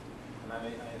public safety. And I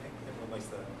think everyone likes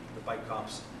the bike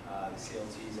cops, the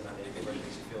CLTs, and I think it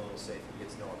makes you feel a little safe and you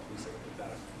get to know our police a little bit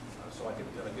better. So I think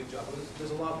we've done a good job.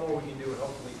 There's a lot more we can do, and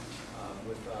hopefully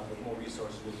with more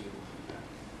resources we'll do.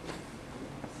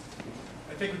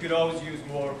 I think we could always use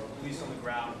more police on the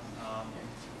ground.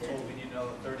 We need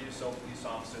another 30 or so police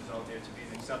officers out there to be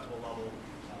an acceptable level.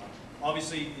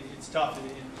 Obviously, it's tough in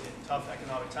tough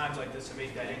economic times like this to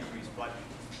make that increase, but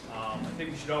I think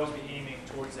we should always be aiming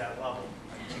towards that level.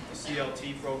 I think the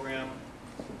CLT program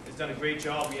has done a great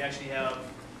job. We actually have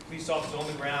police officers on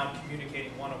the ground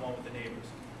communicating one-on-one with the neighbors.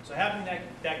 So having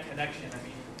that connection, I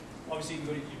mean, obviously you can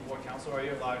go to your ward council or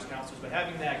your large councils, but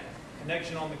having that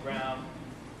connection on the ground,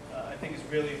 I think has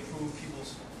really improved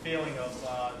people's feeling of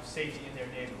safety in their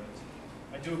neighborhoods.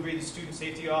 I do agree the student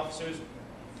safety officers,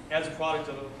 as a product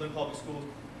of Lynn Public Schools,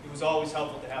 it was always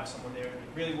helpful to have someone there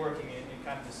really working in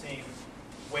kind of the same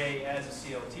way as a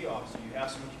CLT officer. You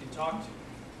have someone you can talk to.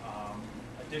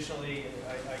 Additionally,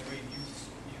 I agree, youth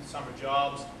summer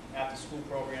jobs, after school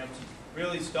programs,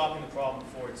 really stopping the problem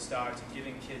before it starts and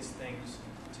giving kids things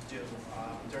to do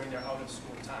during their out of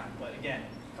school time. But again,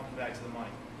 coming back to the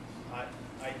money.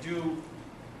 I do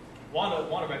want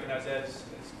to recognize that, as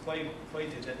Clay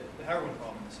did, that the heroin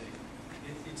problem in the city.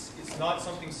 It's not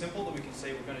something simple that we can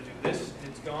say we're going to do this and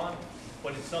it's gone,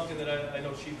 but it's something that I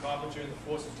know Chief Carpenter and the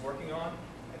force is working on.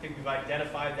 I think we've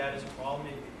identified that as a problem.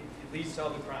 It leads to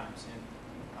other crimes. And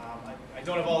I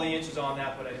don't have all the answers on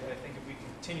that, but I think if we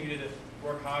continue to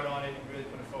work hard on it and really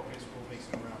put a focus, we'll make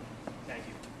some ground. Thank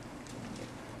you.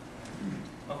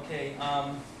 Okay,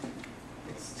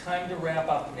 it's time to wrap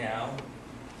up now.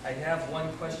 I have one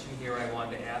question here I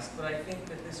wanted to ask, but I think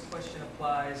that this question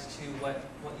applies to what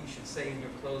you should say in your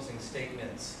closing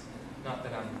statements. Not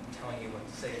that I'm telling you what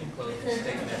to say in your closing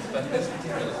statements, but this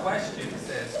particular question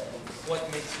says, what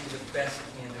makes you the best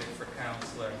candidate for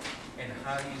counselor, and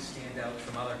how do you stand out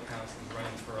from other counselors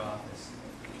running for office?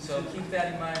 So keep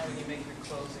that in mind when you make your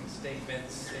closing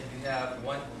statements, and you have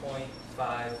 1.5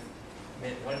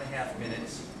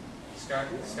 minutes,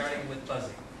 starting with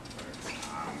Buzzy.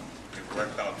 It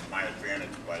worked out to my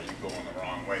advantage by you going the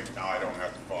wrong way. Now I don't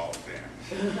have to follow Dan.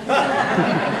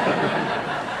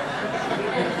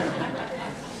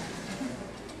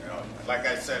 You know, like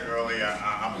I said earlier,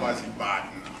 I'm Buzzy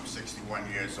Barton. I'm 61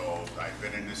 years old. I've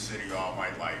been in this city all my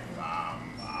life.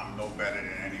 I'm no better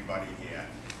than anybody here.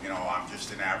 You know, I'm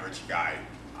just an average guy.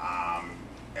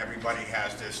 Everybody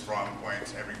has their strong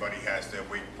points. Everybody has their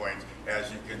weak points. As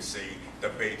you can see,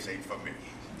 debates ain't for me.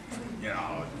 You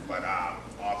know, but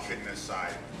all kidding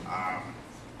aside,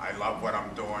 I love what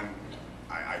I'm doing.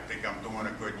 I think I'm doing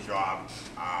a good job.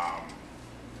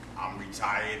 I'm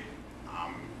retired.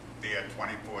 I'm there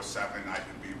 24/7. I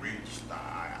can be reached.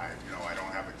 You know, I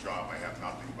don't have a job. I have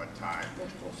nothing but time.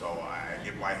 So I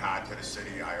give my heart to the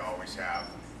city. I always have,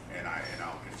 and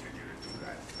I'll continue to do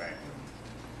that. Thank you.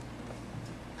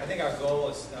 I think our goal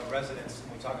as residents,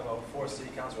 when we talk about 4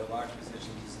 city council at large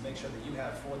positions, is to make sure that you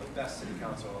have 4 of the best city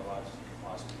council at large you can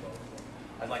possibly vote for.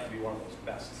 I'd like to be one of those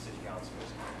best city councilors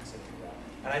if I consider that.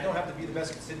 And I don't have to be the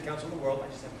best city council in the world,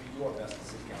 I just have to be your best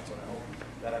city council. And I hope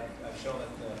that I've shown that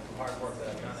the hard work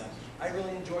that I've done that. I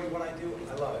really enjoy what I do.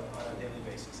 I love it on a daily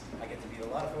basis. I get to meet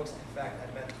a lot of folks. In fact,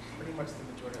 I've met pretty much the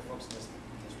majority of folks in this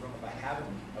room. If I haven't,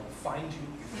 I will find you.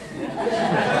 We'll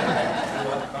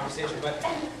have a conversation. But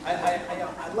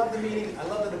I love the meeting. I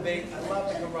love the debate. I love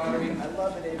the camaraderie. I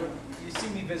love the neighborhood. You see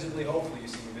me visibly. Hopefully, you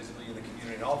see me visibly in the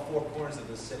community, in all 4 corners of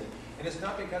this city. And it's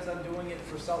not because I'm doing it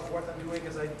for self-worth. I'm doing it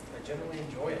because I genuinely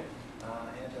enjoy it,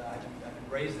 and I've been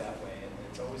raised that way. And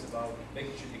It's always about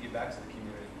making sure you give back to the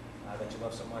community that you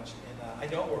love so much. And I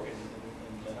don't work in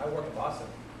Lynn. I work in Boston,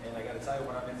 and I got to tell you,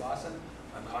 when I'm in Boston,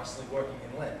 I'm constantly working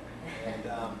in Lynn, and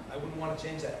I wouldn't want to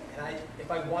change that. And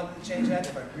if I wanted to change that,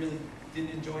 if I really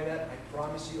didn't enjoy that, I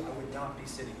promise you I would not be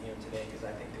sitting here today, because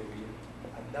I think there would be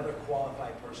another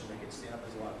qualified person that could stand up.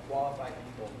 There's a lot of qualified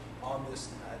people on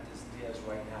this dais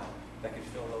right now that could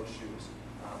fill those shoes.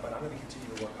 But I'm going to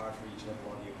continue to work hard for each and every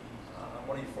one of you. I'm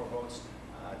one of you 4 votes.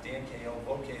 Dan Cahill,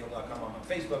 votecahill.com. I'm on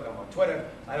Facebook, I'm on Twitter.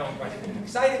 I don't write anything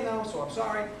exciting though, so I'm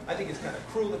sorry. I think it's kind of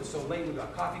cruel that it's so late. We've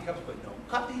got coffee cups, but no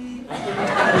coffee. So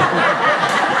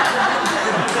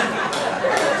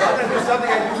I'm going to do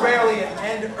something I do rarely and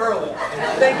end early.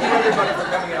 And thank you everybody for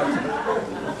coming out tonight.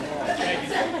 Thank you.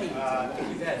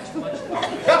 We've had too much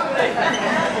coffee.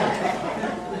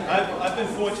 I've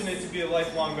been fortunate to be a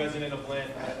lifelong resident of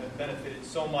Lynn. I've benefited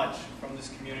so much from this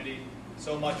community,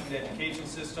 so much from the education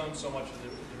system, so much of the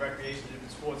recreation,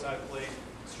 different sports I've played,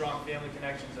 strong family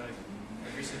connections. I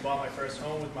recently bought my first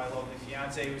home with my lovely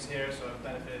fiance who's here, so I've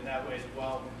benefited in that way as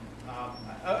well.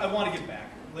 I want to give back.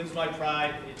 Lynn's my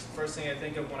pride. It's the first thing I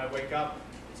think of when I wake up.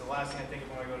 It's the last thing I think of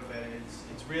when I go to bed.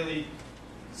 It's really,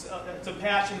 it's a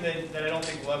passion that I don't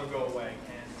think will ever go away.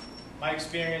 And my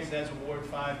experience as a Ward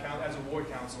 5, as a ward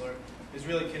councilor, has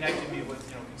really connected me with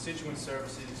constituent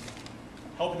services,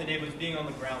 helping the neighborhoods, being on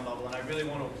the ground level, and I really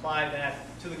want to apply that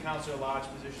to the councilor at large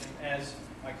position, as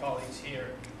my colleagues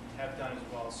here have done as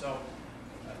well. So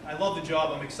I love the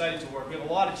job. I'm excited to work. We have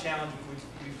a lot of challenges. We've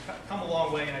come a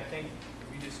long way, and I think if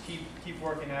we just keep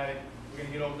working at it, we're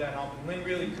going to get over that hump. And Lynn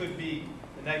really could be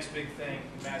the next big thing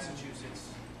in Massachusetts.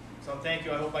 So thank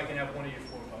you. I hope I can have one of your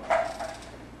 4 votes.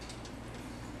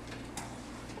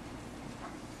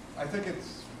 I think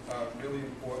it's really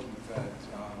important that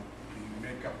the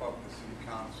makeup of the city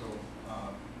council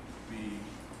be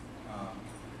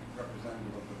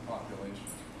representative of the population,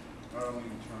 not only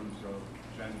in terms of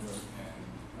gender and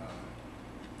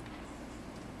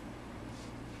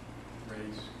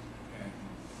race and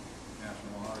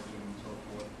national origin and so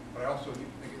forth, but I also think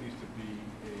it needs to be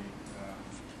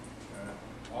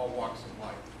all walks of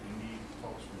life. We need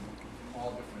folks from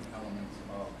all different elements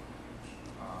of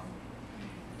the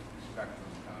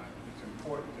spectrum. It's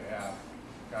important to have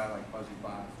a guy like Buzzy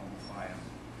Bond from Fire.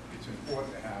 It's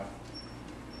important to have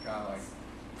a guy like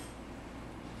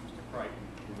Mr. Crichton,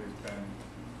 who has been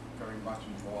very much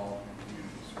involved in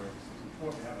community services. It's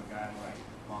important to have a guy like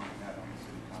Lon Net on the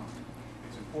city council.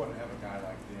 It's important to have a guy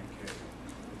like Dan Kidd.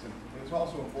 It's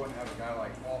also important to have a guy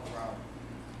like all-around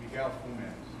Miguel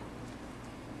Funes.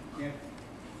 Can't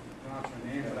pronounce her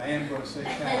name, but I am going to say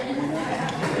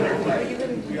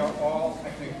we are all, I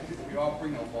think, we all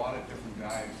bring a lot of different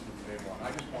guys to the table. And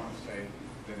I just want to say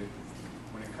that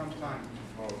when it comes time to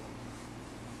vote,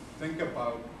 think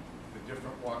about the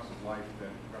different walks of life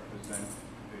that represent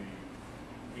the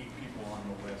 8 people on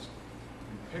the list,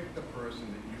 and pick the person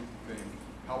that you think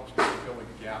helps to fill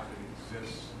a gap that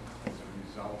exists as a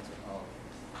result of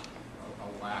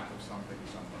a lack of something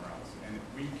somewhere else. And if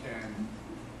we can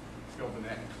build an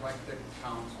eclectic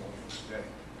council that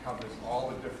covers all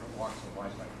the different walks of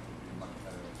life, I think it would be a much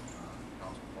better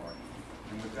council party.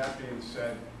 And with that being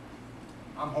said,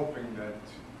 I'm hoping that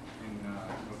in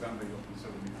November you'll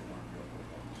consider me for one of your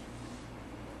votes.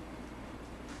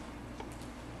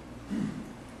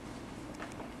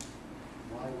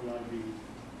 Why would I be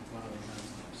one of the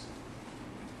councilors?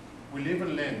 We live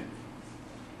in Lynn,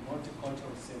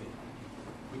 multicultural city.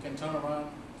 We can turn around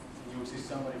and you will see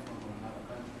somebody from another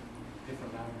country,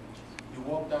 different language. You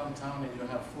walk downtown and you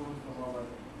have food from over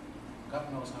God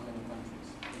knows how many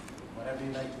countries. Whatever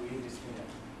you like to eat is here.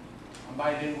 I'm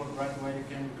bilingual, graduated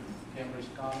Cambridge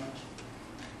College,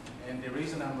 and the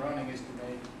reason I'm running is to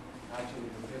make actually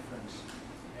the difference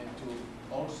and to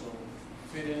also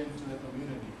fit into the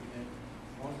community, in a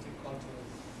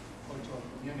multicultural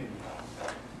community,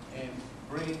 and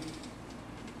bring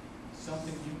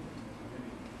something new to the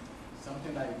community.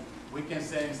 Something like we can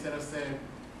say, instead of saying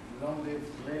long live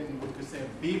Lynn, we could say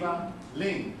Viva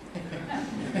Lynn.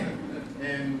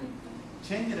 And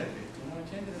change it a bit,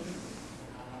 change it a bit.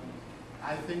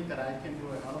 I think that I can do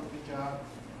a hell of a good job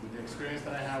with the experience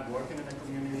that I have working in the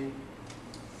community,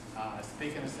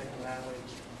 speaking a second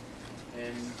language,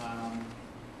 and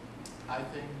I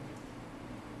think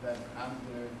that I'm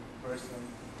the person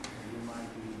you might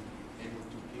be able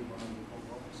to keep on the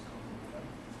focus coming today.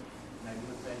 And I do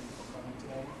thank you for coming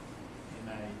today, and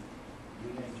I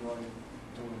really enjoy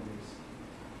doing this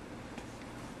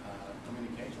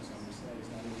communications. I'm gonna say it's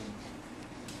not even.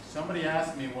 Somebody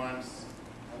asked me once.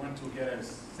 I went to get a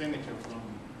signature from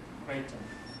Creighton,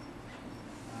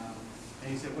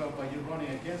 and he said, "Well, but you're running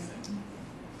against him."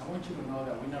 I want you to know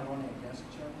that we're not running against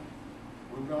each other.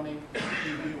 We're running to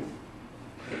give you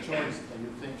the choice that you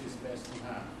think is best to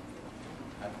have.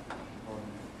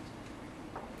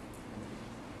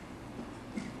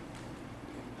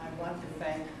 I want to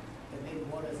thank the Lynn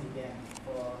voters again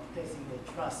for placing their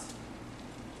trust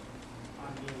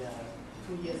on me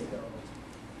 2 years ago.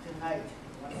 Tonight,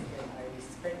 once again, I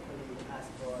respectfully ask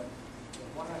for the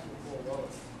 1 or 2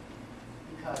 votes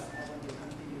because I want to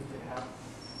continue to have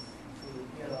to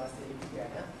build our city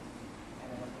together, and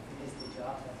I want to finish the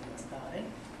job that we are starting.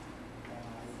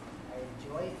 I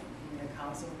enjoy being a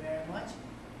council very much.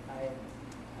 I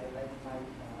like working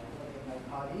with my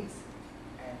colleagues,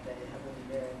 and they have been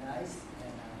very nice.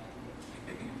 And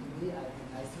to me, I've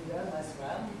been nice to them as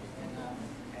well.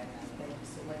 And thank you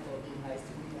so much for being nice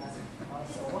to me as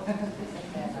also.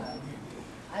 And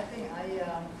I think I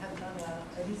have done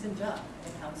a decent job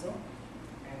in the council,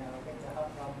 and I get the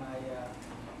help from my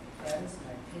friends,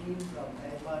 my team, from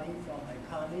everybody, from my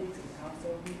colleagues in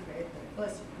council. We created the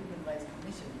first Human Rights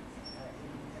Commission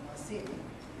in our city,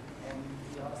 and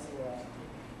we also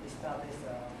established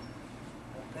a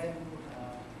brand new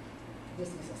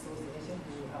business association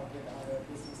to help with other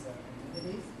business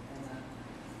communities,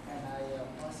 and I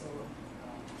also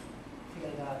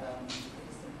feel that it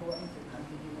is important to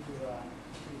continue to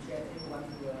get everyone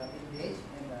to engage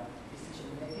in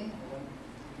decision making. I want to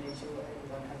make sure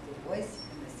everyone has their voice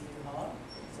in the city hall.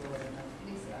 So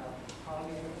please call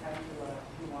me anytime you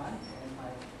want. And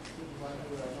if you want to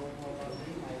know more about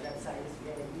me, my website is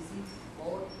very easy,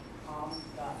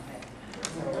 vote.com.net.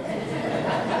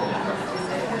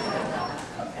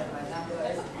 And my number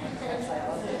is website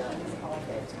also. Please call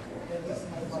me. That is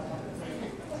my bottom.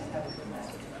 Have a good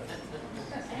night.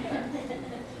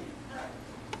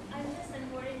 I'm just an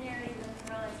ordinary little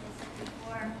girl, as I said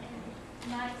before, and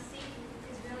my seat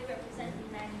is really representing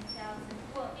 89,000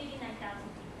 people. And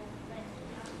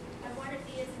I want to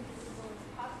be as invisible as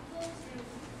possible to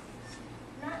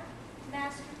not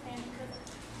master plan, because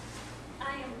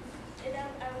I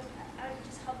would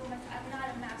just help myself. I'm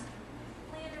not a master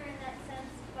planner in that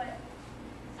sense, but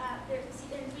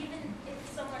and even if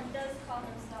someone does call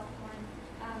themselves one,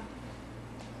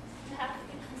 you have to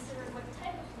consider what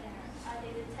type of planner. Are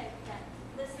they the type that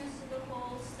listens to the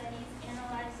whole, studies,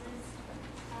 analyzes,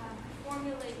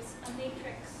 formulates a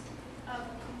matrix of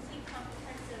a complete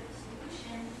comprehensive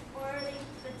solution, or are they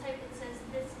the type that says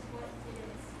this is what it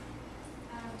is?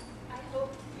 I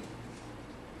hope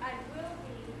I will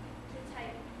be the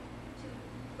type to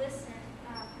listen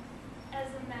as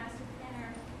a master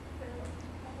planner for the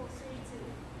whole city to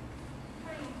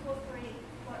try and incorporate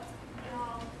what we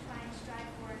all try and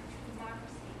strive for in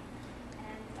democracy.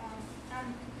 And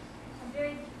I'm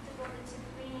very devoted to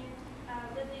green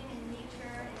living in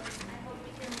nature, and I hope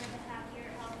we can live a happier,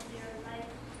 healthier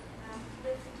life,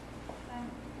 lift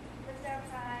our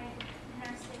pride in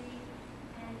our city.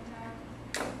 And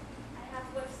I have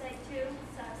a website too,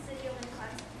 it's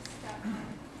cityoflinclassics.com.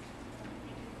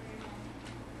 Thank you for your time.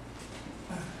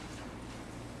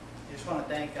 I just want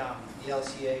to thank the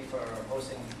LCA for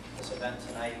hosting this event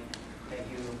tonight. Thank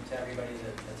you to everybody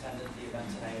that attended the event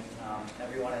tonight.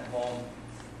 Everyone at home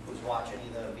who's watching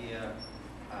either via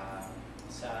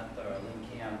Seth or Lynn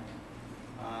Cam.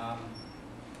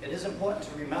 It is important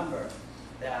to remember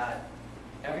that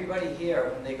everybody here,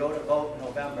 when they go to vote in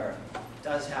November,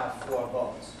 does have 4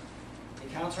 votes. The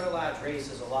Councilor at Large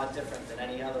race is a lot different than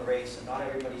any other race, and not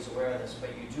everybody's aware of this, but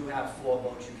you do have 4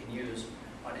 votes you can use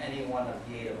on any one of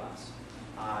the 8 of us.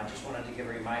 I just wanted to give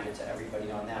a reminder to everybody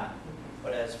on that.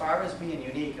 But as far as being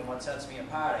unique and what sets me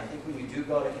apart, I think when you do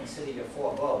go to consider your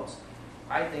 4 votes,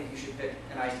 I think you should pick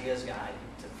an ideas guy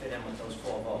to fit in with those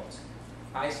 4 votes.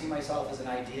 I see myself as an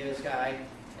ideas guy,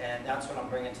 and that's what I'm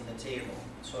bringing to the table.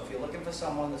 So if you're looking for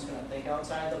someone that's going to think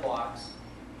outside the box,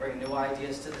 bring new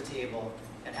ideas to the table,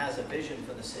 and has a vision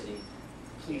for the city,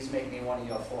 please make me one of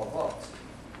your 4 votes.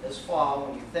 This fall,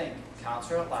 when you think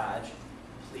Councilor at Large,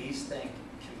 please think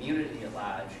community at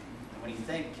large. And when you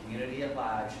think community at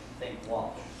large, think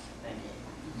Walsh. Thank you.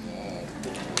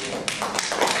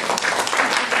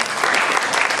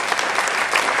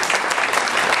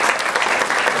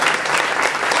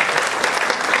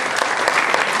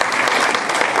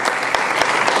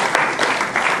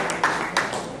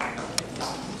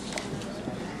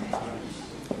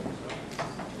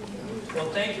 Well,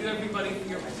 thank you everybody for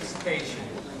your participation.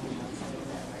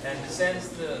 And this ends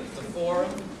the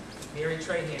forum. Mary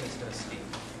Trahan is going to speak.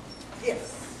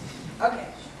 Yes. Okay.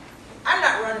 I'm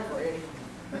not running for anything.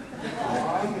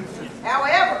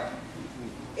 However,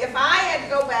 if I had to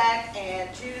go back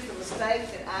and choose the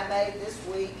mistakes that I made this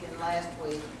week and last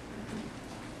week,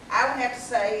 I would have to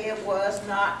say it was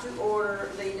not to order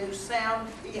the new sound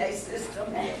PA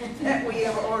system that we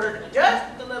have ordered just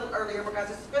a little earlier because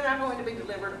it's not going to be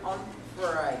delivered on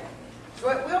Friday. So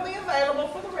it will be available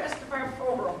for the rest of our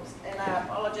forums, and I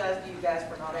apologize to you guys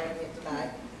for not having it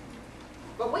tonight.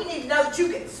 But we need to know that you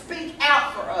can speak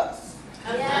out for us.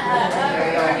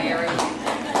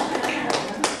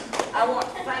 I want to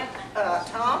thank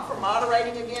Tom for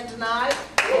moderating again tonight.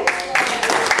 I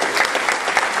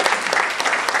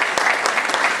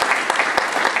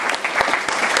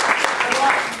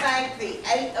want to thank the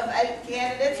 8 of 8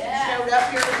 candidates who showed up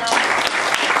here tonight.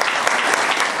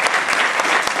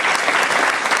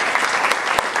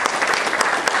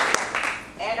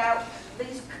 And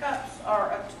these cups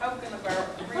are a token of our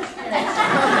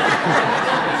appreciation.